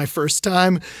experience my first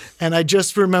time. And I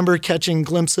just remember catching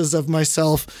glimpses of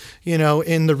myself,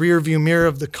 in the rear view mirror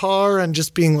of the car and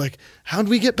just being like, how'd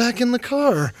we get back in the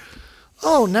car?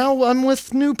 Oh, now I'm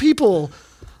with new people.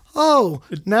 Oh,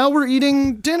 now we're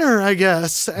eating dinner, I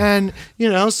guess. And,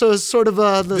 so it's sort of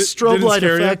the strobe light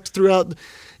effect throughout.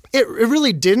 It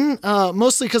really didn't,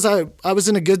 mostly because I was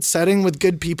in a good setting with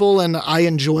good people and I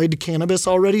enjoyed cannabis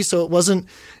already. So it wasn't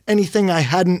anything I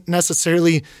hadn't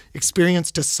necessarily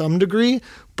experienced to some degree,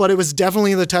 but it was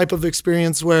definitely the type of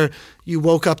experience where you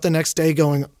woke up the next day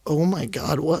going, oh my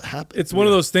God, what happened? It's one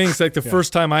of those things, like the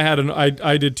first time I had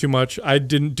I did too much. I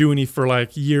didn't do any for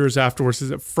like years afterwards.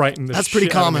 It frightened the That's pretty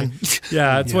shit out of common. me.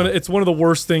 Yeah, it's one of the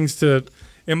worst things to,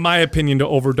 in my opinion, to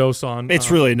overdose on.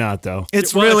 It's really not, though.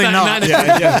 It's really not.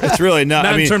 It's really not.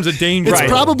 Not in terms of danger. It's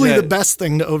probably the best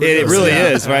thing to overdose. It really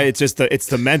is, right? It's just it's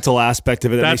the mental aspect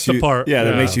of it that That's makes the part.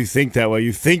 that makes you think that way.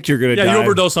 You think you're gonna die. Yeah, you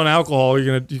overdose on alcohol,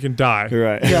 you can die.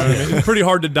 Right. You know what I mean? It's pretty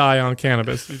hard to die on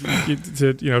cannabis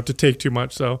to take too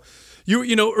much. So,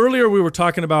 earlier we were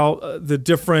talking about the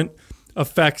different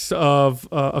effects of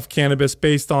cannabis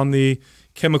based on the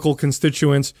chemical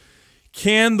constituents.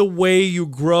 Can the way you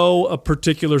grow a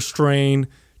particular strain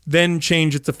then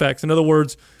change its effects? In other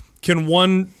words, can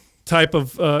one type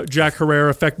of Jack Herrera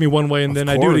affect me one way and then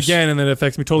I do it again and then it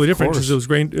affects me totally different because it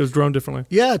was grown differently?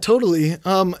 Yeah, totally.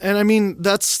 And I mean,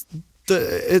 that's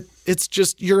it's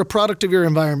just, you're a product of your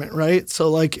environment, right? So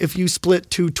like if you split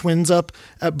 2 twins up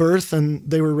at birth and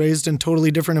they were raised in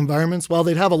totally different environments, while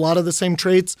they'd have a lot of the same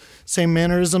traits, same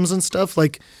mannerisms and stuff,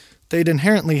 like they'd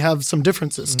inherently have some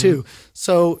differences too.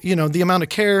 So, the amount of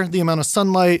care, the amount of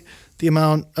sunlight, the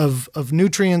amount of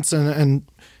nutrients and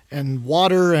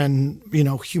water and,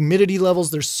 humidity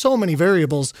levels, there's so many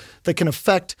variables that can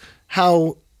affect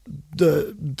how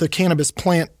the cannabis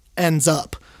plant ends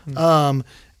up.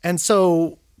 And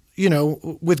so,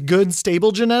 with good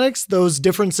stable genetics, those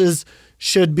differences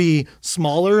should be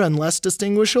smaller and less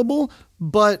distinguishable,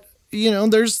 but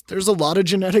there's a lot of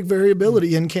genetic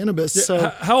variability in cannabis. Yeah, so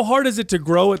how hard is it to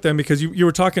grow it then? Because you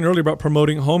were talking earlier about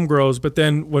promoting home grows, but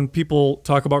then when people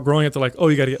talk about growing it, they're like, oh,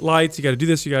 you got to get lights, you got to do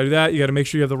this, you got to do that, you got to make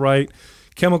sure you have the right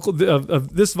chemical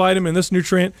of this vitamin, this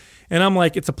nutrient. And I'm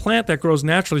like, it's a plant that grows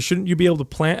naturally. Shouldn't you be able to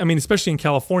plant? I mean, especially in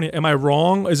California. Am I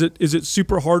wrong? Is it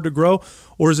super hard to grow?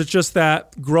 Or is it just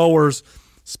that growers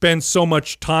spend so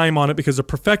much time on it because they're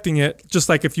perfecting it, just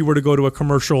like if you were to go to a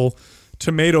commercial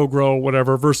tomato grow or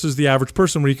whatever versus the average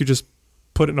person where you could just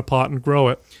put it in a pot and grow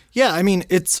it? Yeah, I mean,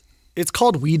 it's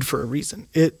called weed for a reason.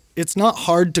 It's not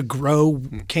hard to grow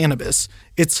cannabis.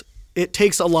 It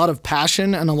takes a lot of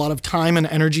passion and a lot of time and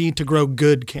energy to grow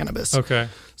good cannabis. Okay.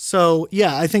 So,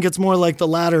 yeah, I think it's more like the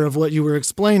latter of what you were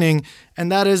explaining,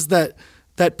 and that is that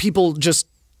people just,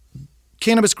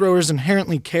 cannabis growers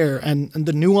inherently care, and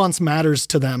the nuance matters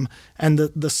to them, and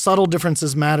the subtle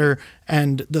differences matter,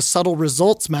 and the subtle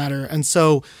results matter. And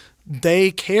so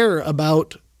they care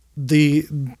about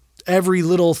every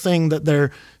little thing that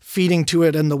they're feeding to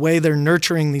it and the way they're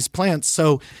nurturing these plants.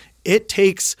 So it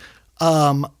takes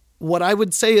what I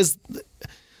would say is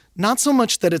not so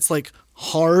much that it's like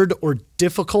hard or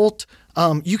difficult.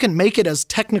 You can make it as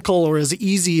technical or as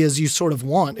easy as you sort of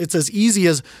want. It's as easy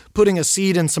as putting a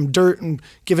seed in some dirt and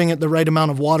giving it the right amount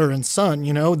of water and sun,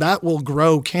 that will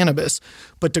grow cannabis.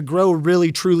 But to grow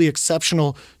really, truly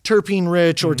exceptional terpene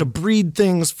rich or to breed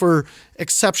things for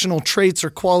exceptional traits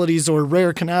or qualities or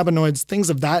rare cannabinoids,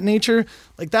 things of that nature,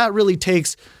 like that really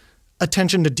takes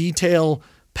attention to detail,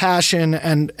 passion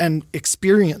and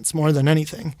experience more than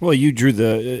anything. Well, you drew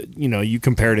you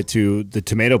compared it to the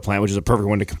tomato plant, which is a perfect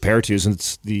one to compare to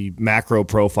since the macro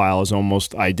profile is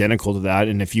almost identical to that.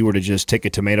 And if you were to just take a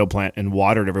tomato plant and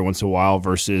water it every once in a while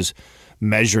versus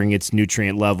measuring its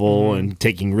nutrient level and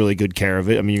taking really good care of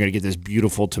it. I mean, you're going to get this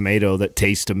beautiful tomato that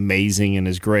tastes amazing and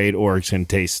is great, or it's going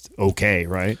to taste okay,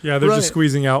 right? Yeah, they're just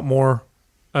squeezing out more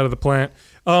out of the plant.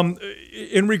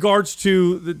 In regards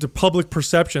to the public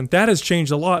perception, that has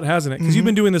changed a lot, hasn't it? Because you've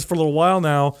been doing this for a little while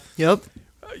now. Yep.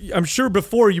 I'm sure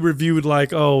before you reviewed like,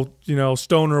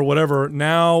 stoner or whatever.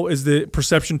 Now is the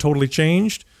perception totally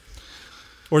changed?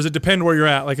 Or does it depend where you're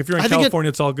at? Like if you're in California,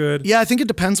 it's all good. Yeah, I think it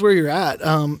depends where you're at.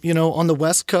 On the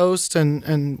West Coast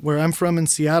and where I'm from in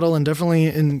Seattle, and definitely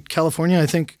in California, I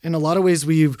think in a lot of ways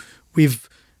we've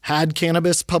had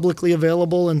cannabis publicly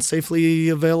available and safely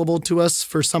available to us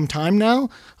for some time now,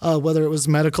 whether it was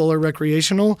medical or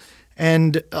recreational.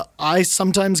 And I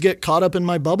sometimes get caught up in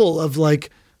my bubble of like,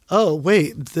 oh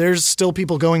wait, there's still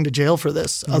people going to jail for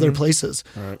this other places.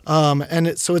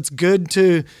 Right. So it's good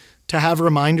to have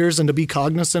reminders and to be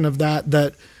cognizant of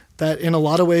that in a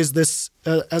lot of ways, this,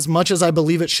 as much as I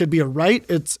believe it should be a right,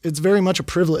 it's very much a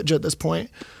privilege at this point.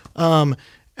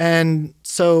 And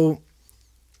so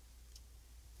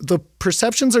the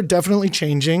perceptions are definitely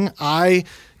changing. I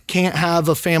can't have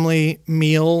a family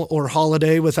meal or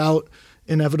holiday without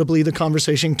inevitably the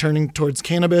conversation turning towards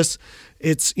cannabis.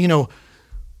 It's,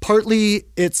 partly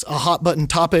it's a hot button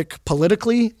topic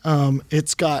politically.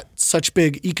 It's got such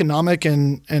big economic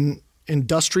and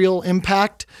industrial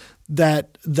impact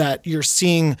that you're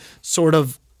seeing sort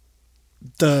of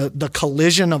the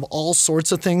collision of all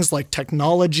sorts of things like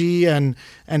technology and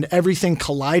everything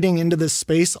colliding into this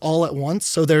space all at once.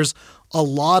 So there's a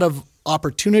lot of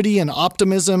opportunity and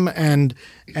optimism and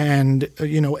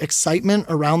excitement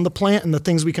around the plant and the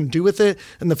things we can do with it,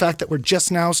 and the fact that we're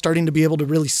just now starting to be able to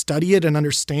really study it and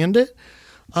understand it.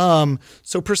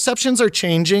 So perceptions are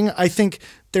changing. I think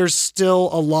there's still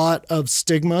a lot of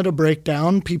stigma to break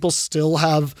down. People still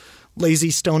have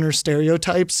lazy stoner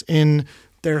stereotypes in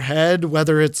their head,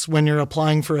 whether it's when you're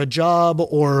applying for a job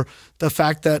or the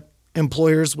fact that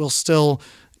employers will still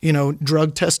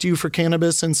drug test you for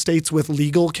cannabis in states with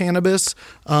legal cannabis.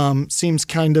 Seems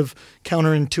kind of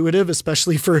counterintuitive,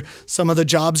 especially for some of the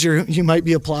jobs you might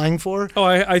be applying for. Oh,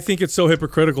 I think it's so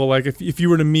hypocritical. Like if you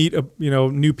were to meet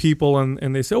new people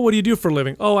and they say, oh, what do you do for a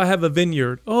living? Oh, I have a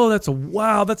vineyard. Oh, that's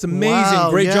amazing. Wow,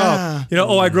 great job.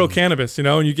 Oh, I grow cannabis,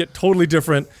 and you get totally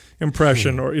different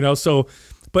impression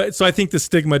so I think the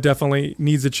stigma definitely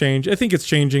needs a change. I think it's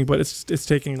changing, but it's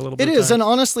taking a little bit of time. It is, and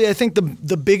honestly, I think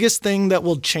the biggest thing that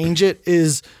will change it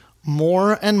is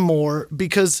more and more,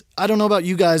 because I don't know about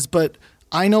you guys, but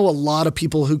I know a lot of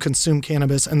people who consume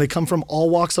cannabis, and they come from all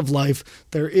walks of life.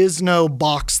 There is no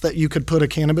box that you could put a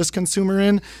cannabis consumer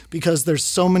in, because there's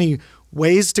so many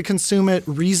ways to consume it,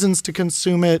 reasons to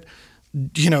consume it,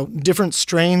 different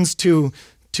strains to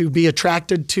be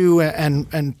attracted to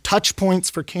and touch points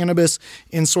for cannabis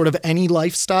in sort of any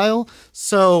lifestyle.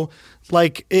 So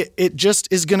like it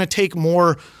just is going to take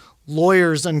more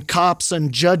lawyers and cops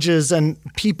and judges and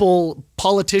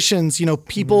politicians,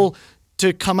 people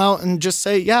to come out and just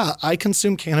say, yeah, I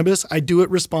consume cannabis. I do it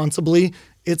responsibly.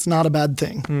 It's not a bad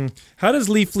thing. How does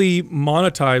Leafly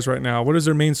monetize right now? What is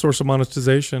their main source of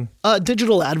monetization?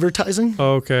 Digital advertising.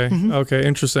 Okay. Okay.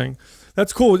 Interesting.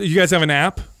 That's cool. You guys have an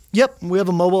app? Yep, we have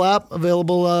a mobile app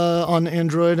available on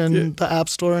Android and the App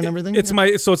Store and everything. It's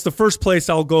the first place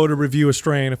I'll go to review a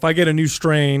strain. If I get a new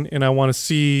strain and I want to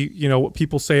see, what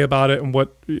people say about it and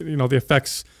what the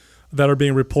effects that are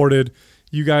being reported,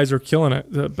 you guys are killing it.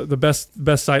 The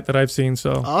best site that I've seen.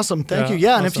 So awesome, thank you.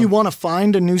 Yeah, awesome. And if you want to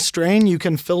find a new strain, you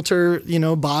can filter,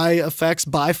 by effects,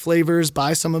 by flavors,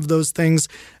 by some of those things,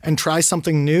 and try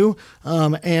something new.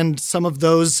 And some of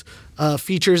those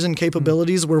features and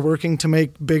capabilities we're working to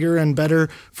make bigger and better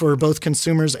for both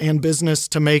consumers and business,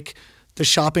 to make the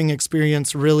shopping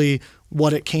experience really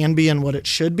what it can be and what it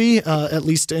should be, at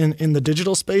least in the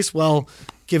digital space, while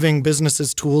giving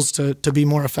businesses tools to be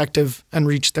more effective and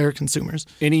reach their consumers.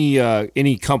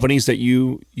 Any companies that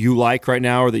you like right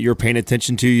now, or that you're paying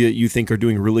attention to, that you think are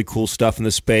doing really cool stuff in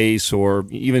the space, or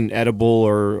even edible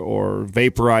or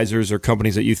vaporizers, or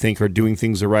companies that you think are doing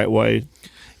things the right way?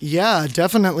 Yeah,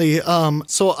 definitely.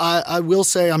 So I will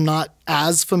say I'm not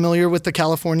as familiar with the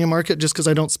California market, just because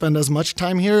I don't spend as much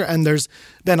time here, and there's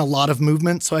been a lot of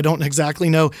movement, so I don't exactly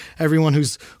know everyone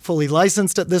who's fully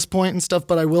licensed at this point and stuff.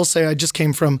 But I will say I just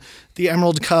came from the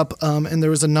Emerald Cup, and there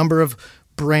was a number of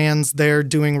brands there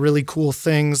doing really cool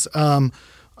things.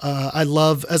 I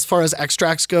love, as far as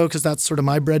extracts go, because that's sort of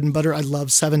my bread and butter, I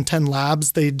love 710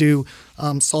 Labs. They do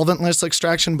solventless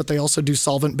extraction, but they also do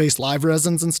solvent-based live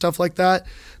resins and stuff like that.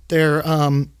 They're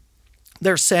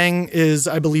their saying is,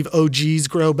 I believe, OGs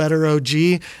grow better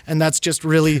OG. And that's just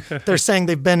really, they're saying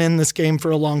they've been in this game for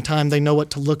a long time. They know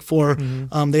what to look for.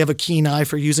 They have a keen eye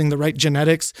for using the right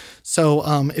genetics.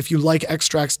 So if you like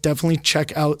extracts, definitely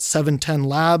check out 710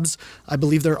 Labs. I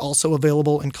believe they're also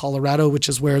available in Colorado, which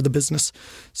is where the business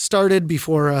started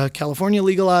before California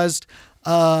legalized.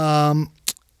 And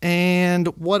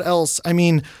what else? I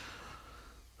mean,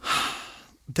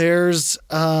 there's...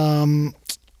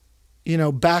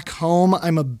 back home,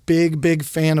 I'm a big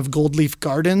fan of Gold Leaf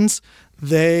Gardens.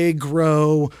 They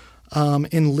grow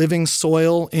in living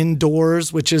soil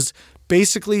indoors, which is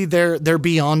basically they're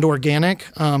beyond organic.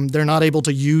 They're not able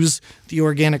to use the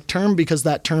organic term because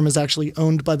that term is actually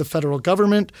owned by the federal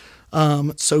government.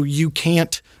 So you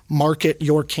can't market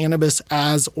your cannabis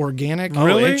as organic. Oh,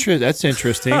 really? That's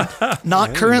interesting.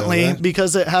 Not currently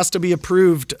because it has to be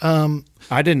approved.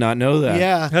 I did not know that.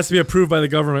 Yeah. It has to be approved by the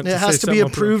government. It has to be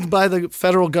approved by the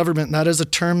federal government. That is a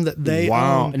term that they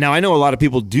own. Now, I know a lot of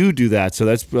people do that, so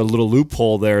that's a little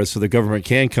loophole there, so the government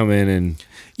can come in and...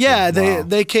 Yeah,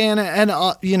 they can. And,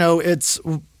 it's...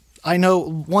 I know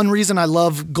one reason I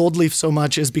love Gold Leaf so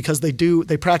much is because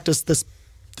they practice this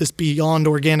beyond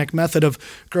organic method of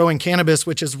growing cannabis,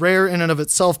 which is rare in and of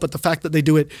itself, but the fact that they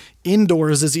do it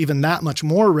indoors is even that much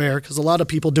more rare because a lot of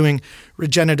people doing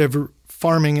regenerative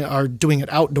farming are doing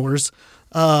it outdoors.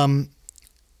 But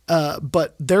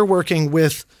they're working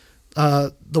with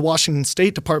the Washington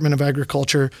State Department of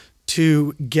Agriculture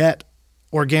to get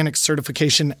organic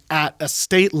certification at a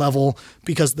state level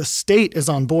because the state is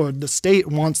on board. The state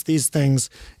wants these things.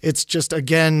 It's just,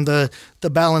 again, the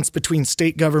balance between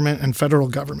state government and federal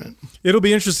government. It'll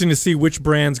be interesting to see which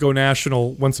brands go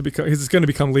national once it's going to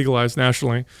become legalized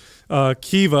nationally.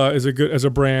 Kiva is a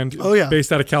brand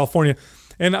based out of California.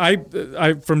 And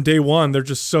I from day one, they're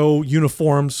just so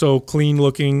uniform, so clean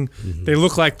looking. Mm-hmm. They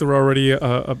look like they're already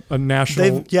a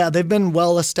national. They've been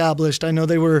well established. I know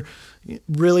they were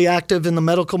really active in the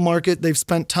medical market. They've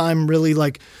spent time really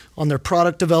on their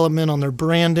product development, on their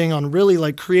branding, on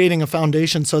really creating a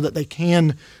foundation so that they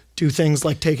can do things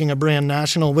like taking a brand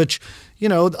national, which,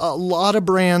 a lot of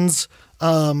brands,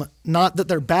 not that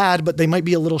they're bad, but they might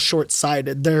be a little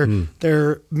short-sighted.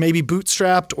 They're maybe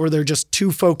bootstrapped or they're just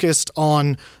too focused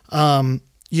on,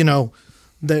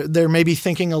 they're maybe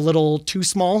thinking a little too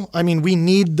small. I mean, we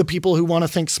need the people who want to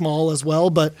think small as well,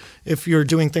 but if you're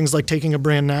doing things like taking a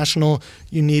brand national,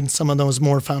 you need some of those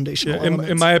more foundational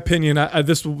elements. In my opinion,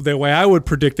 the way I would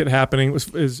predict it happening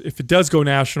is if it does go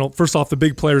national, first off, the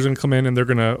big players are going to come in and they're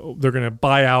going to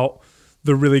buy out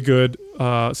the really good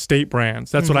state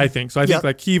brands. That's what I think. So I think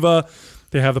like Kiva,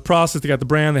 they have the process, they got the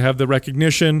brand, they have the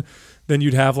recognition. Then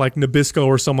you'd have like Nabisco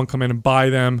or someone come in and buy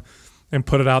them and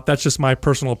put it out. That's just my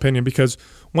personal opinion because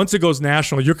once it goes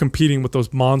national, you're competing with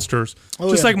those monsters.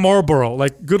 Like Marlboro.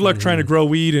 Like good luck trying to grow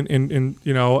weed in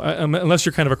unless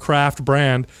you're kind of a craft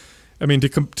brand. I mean, to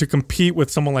compete with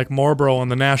someone like Marlboro on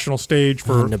the national stage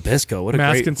for Nabisco, what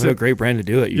a great brand to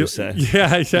do it. You said,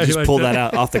 yeah, you just pulled that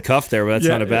out off the cuff there, but that's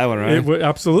not a bad one, right?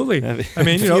 Absolutely. I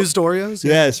mean, infused Oreos.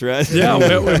 Yes, right. Yeah,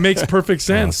 it makes perfect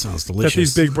sense. Sounds delicious. That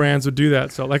these big brands would do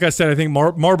that. So, like I said, I think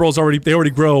Marlboro's already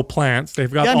grow plants.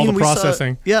 They've got all the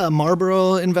processing.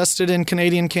 Marlboro invested in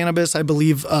Canadian cannabis. I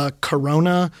believe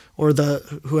Corona or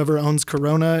whoever owns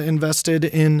Corona invested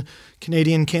in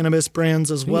Canadian cannabis brands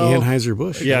as well.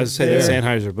 Anheuser-Busch. Yeah, I was saying it's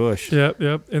Anheuser-Busch.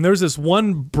 Yep. And there's this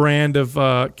one brand of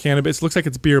cannabis. It looks like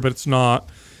it's beer, but it's not.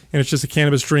 And it's just a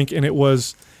cannabis drink. And it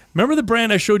was, remember the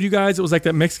brand I showed you guys? It was like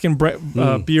that Mexican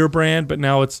beer brand, but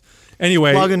now it's,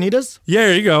 anyway. Lagunitas? Yeah,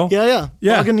 there you go. Yeah.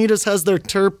 Lagunitas has their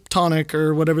terp tonic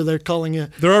or whatever they're calling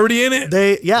it. They're already in it?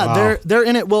 They're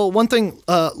in it. Well, one thing,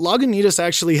 Lagunitas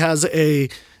actually has a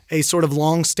sort of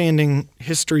long-standing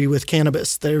history with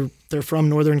cannabis. They're from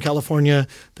Northern California.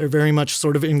 They're very much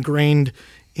sort of ingrained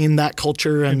in that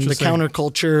culture and the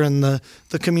counterculture and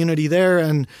the community there.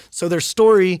 And so their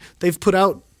story, they've put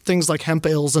out things like hemp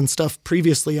ales and stuff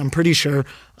previously, I'm pretty sure.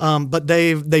 But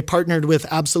they partnered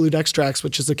with Absolute Extracts,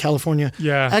 which is a California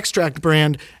extract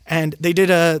brand, and they did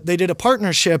a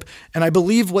partnership. And I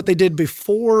believe what they did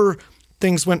before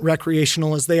things went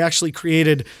recreational is they actually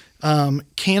created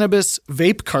cannabis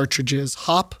vape cartridges,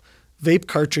 hop vape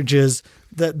cartridges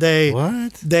that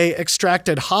they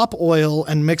extracted hop oil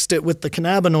and mixed it with the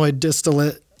cannabinoid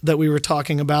distillate that we were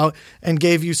talking about and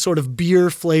gave you sort of beer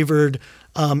flavored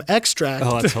extract.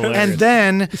 Oh, that's hilarious. And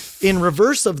then in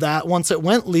reverse of that, once it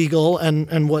went legal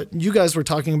and what you guys were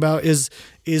talking about is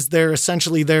they're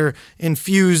essentially their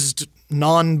infused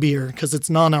non-beer because it's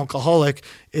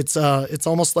It's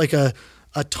almost like a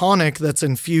tonic that's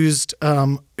infused.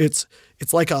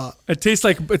 It tastes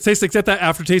like that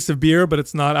aftertaste of beer, but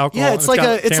it's not alcohol. Yeah, it's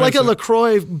like a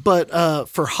LaCroix, but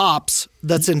for hops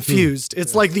that's infused.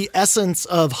 It's like the essence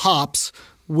of hops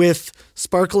with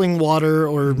sparkling water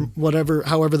or whatever,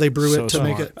 however they brew it to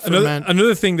make it ferment.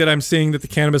 Another thing that I'm seeing that the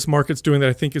cannabis market's doing that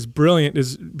I think is brilliant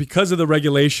is because of the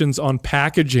regulations on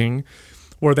packaging,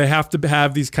 where they have to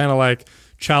have these kind of like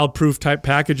child-proof type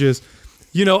packages.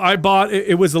 I bought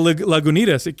it was a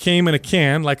Lagunitas. It came in a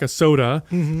can like a soda,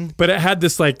 but it had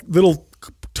this like little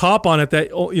top on it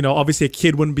that obviously a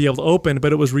kid wouldn't be able to open,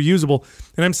 but it was reusable.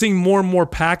 And I'm seeing more and more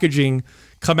packaging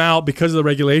come out because of the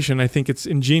regulation. I think it's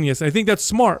ingenious. And I think that's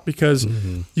smart because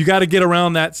you got to get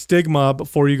around that stigma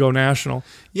before you go national.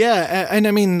 Yeah, and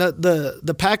I mean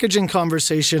the packaging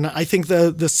conversation, I think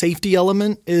the safety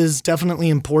element is definitely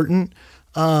important.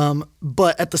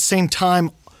 But at the same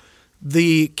time,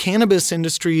 the cannabis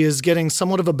industry is getting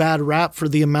somewhat of a bad rap for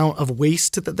the amount of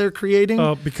waste that they're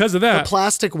creating. Because of that. The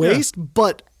plastic waste,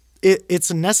 but it's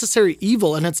a necessary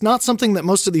evil, and it's not something that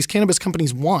most of these cannabis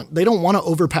companies want. They don't want to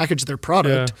overpackage their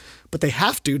product, but they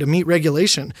have to meet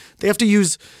regulation. They have to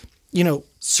use,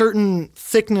 certain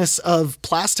thickness of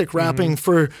plastic wrapping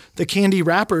for the candy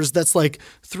wrappers that's like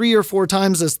 3 or 4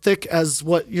 times as thick as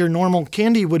what your normal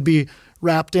candy would be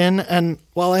wrapped in. And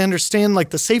while I understand like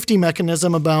the safety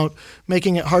mechanism about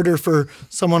making it harder for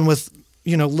someone with,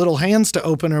 little hands to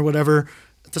open or whatever,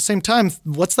 at the same time,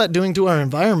 what's that doing to our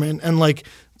environment? And like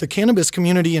the cannabis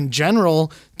community in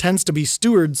general tends to be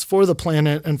stewards for the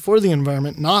planet and for the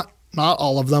environment. Not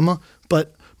all of them,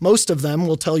 but most of them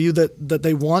will tell you that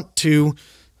they want to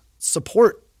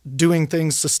support doing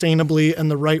things sustainably and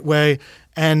the right way.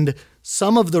 And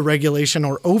some of the regulation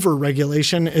or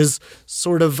over-regulation is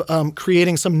sort of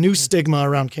creating some new stigma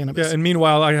around cannabis. Yeah, and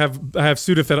meanwhile, I have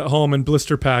Sudafed at home in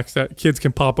blister packs that kids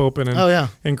can pop open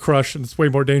and crush, and it's way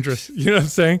more dangerous. You know what I'm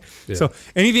saying? Yeah. So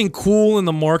anything cool in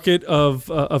the market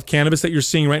of cannabis that you're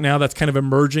seeing right now that's kind of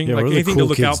emerging, like anything to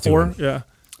look out for? Yeah.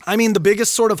 I mean, the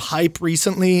biggest sort of hype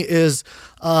recently is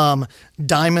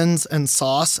diamonds and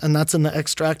sauce, and that's in the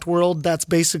extract world. That's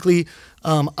basically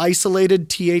isolated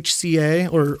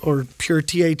THCA or pure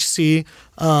THC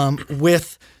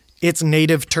with its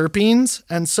native terpenes.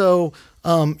 And so,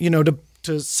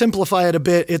 to simplify it a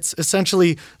bit, it's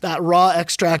essentially that raw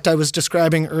extract I was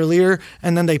describing earlier,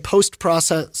 and then they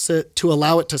post-process it to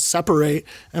allow it to separate.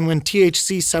 And when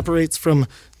THC separates from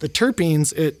the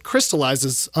terpenes, it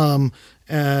crystallizes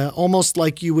almost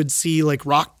like you would see like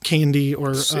rock candy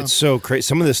or... it's so crazy.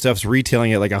 Some of this stuff's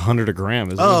retailing at like $100 a gram,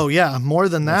 isn't it? Oh, yeah. More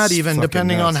than that, That's even,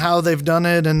 depending nuts. on how they've done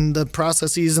it and the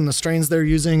processes and the strains they're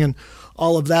using and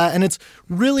all of that. And it's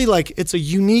really like, it's a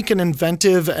unique and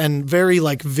inventive and very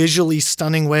like visually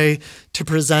stunning way to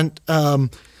present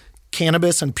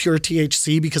cannabis and pure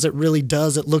THC, because it really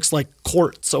does. It looks like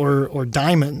quartz or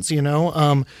diamonds,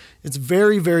 It's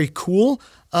very, very cool.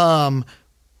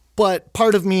 But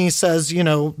part of me says,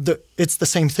 it's the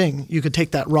same thing. You could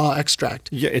take that raw extract.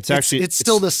 Yeah, it's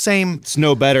still the same. It's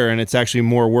no better, and it's actually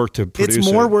more work to produce it.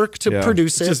 It's more work to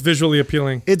produce it. It's just visually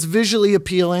appealing. It's visually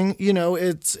appealing.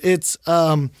 There's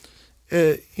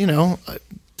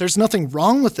nothing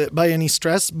wrong with it by any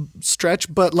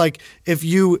stretch. But like, if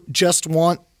you just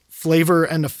want flavor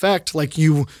and effect, like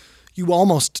you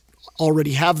almost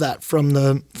already have that from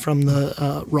the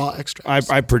raw extracts.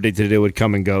 I predicted it would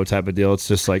come and go type of deal. It's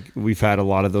just like we've had a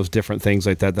lot of those different things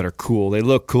like that are cool. They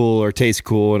look cool or taste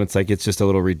cool, and it's like it's just a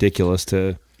little ridiculous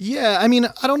to... Yeah, I mean,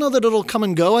 I don't know that it'll come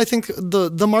and go. I think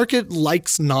the market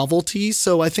likes novelty,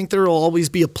 so I think there will always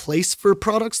be a place for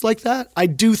products like that. I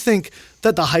do think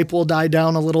that the hype will die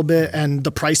down a little bit, and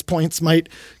the price points might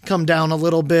come down a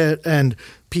little bit, and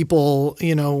people,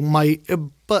 might...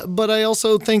 But I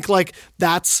also think like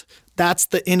that's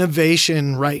the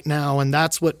innovation right now, and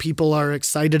that's what people are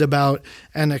excited about.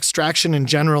 And extraction in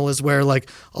general is where like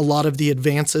a lot of the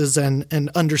advances and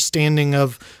understanding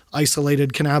of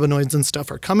isolated cannabinoids and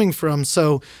stuff are coming from.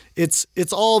 So it's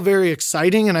all very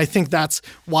exciting, and I think that's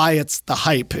why it's the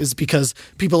hype, is because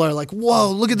people are like,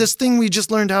 whoa, look at this thing we just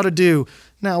learned how to do.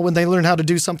 Now, when they learn how to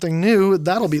do something new,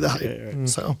 that'll be the hype. Yeah.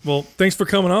 So, well, thanks for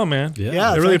coming on, man. Yeah,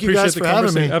 I really thank you appreciate guys the for having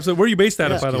conversation. me. Absolutely. Where are you based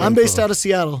out of, by the way? I'm based out of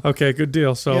Seattle. Okay, good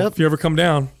deal. So if you ever come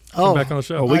down, come back on the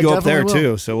show. Oh, we go up there definitely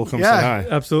will. too, so we'll come say hi.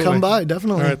 Absolutely. Come by,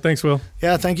 definitely. All right, thanks, Will.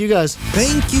 Yeah, thank you guys.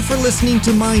 Thank you for listening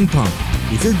to Mind Pump.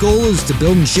 If your goal is to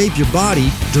build and shape your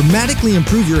body, dramatically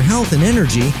improve your health and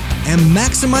energy, and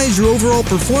maximize your overall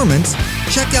performance,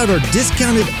 check out our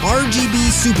discounted RGB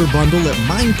Super Bundle at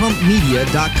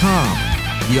mindpumpmedia.com.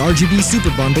 The RGB Super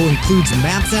Bundle includes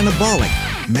MAPS Anabolic,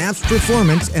 MAPS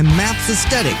Performance, and MAPS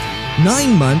Aesthetic,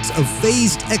 9 months of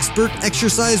phased expert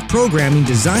exercise programming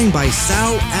designed by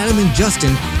Sal, Adam, and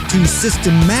Justin to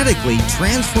systematically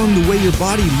transform the way your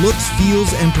body looks,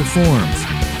 feels, and performs.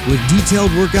 With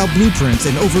detailed workout blueprints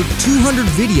and over 200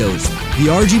 videos, the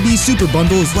RGB Super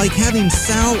Bundle is like having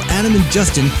Sal, Adam, and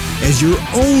Justin as your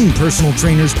own personal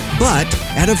trainers, but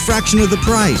at a fraction of the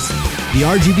price. The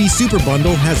RGB Super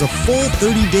Bundle has a full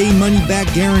 30-day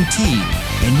money-back guarantee,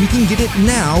 and you can get it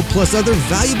now plus other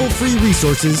valuable free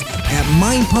resources at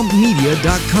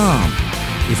mindpumpmedia.com.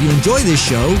 If you enjoy this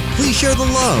show, please share the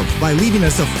love by leaving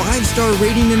us a 5-star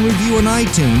rating and review on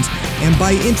iTunes and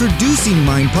by introducing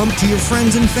Mind Pump to your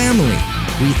friends and family.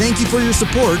 We thank you for your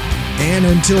support, and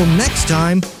until next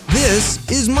time, this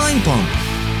is Mind Pump.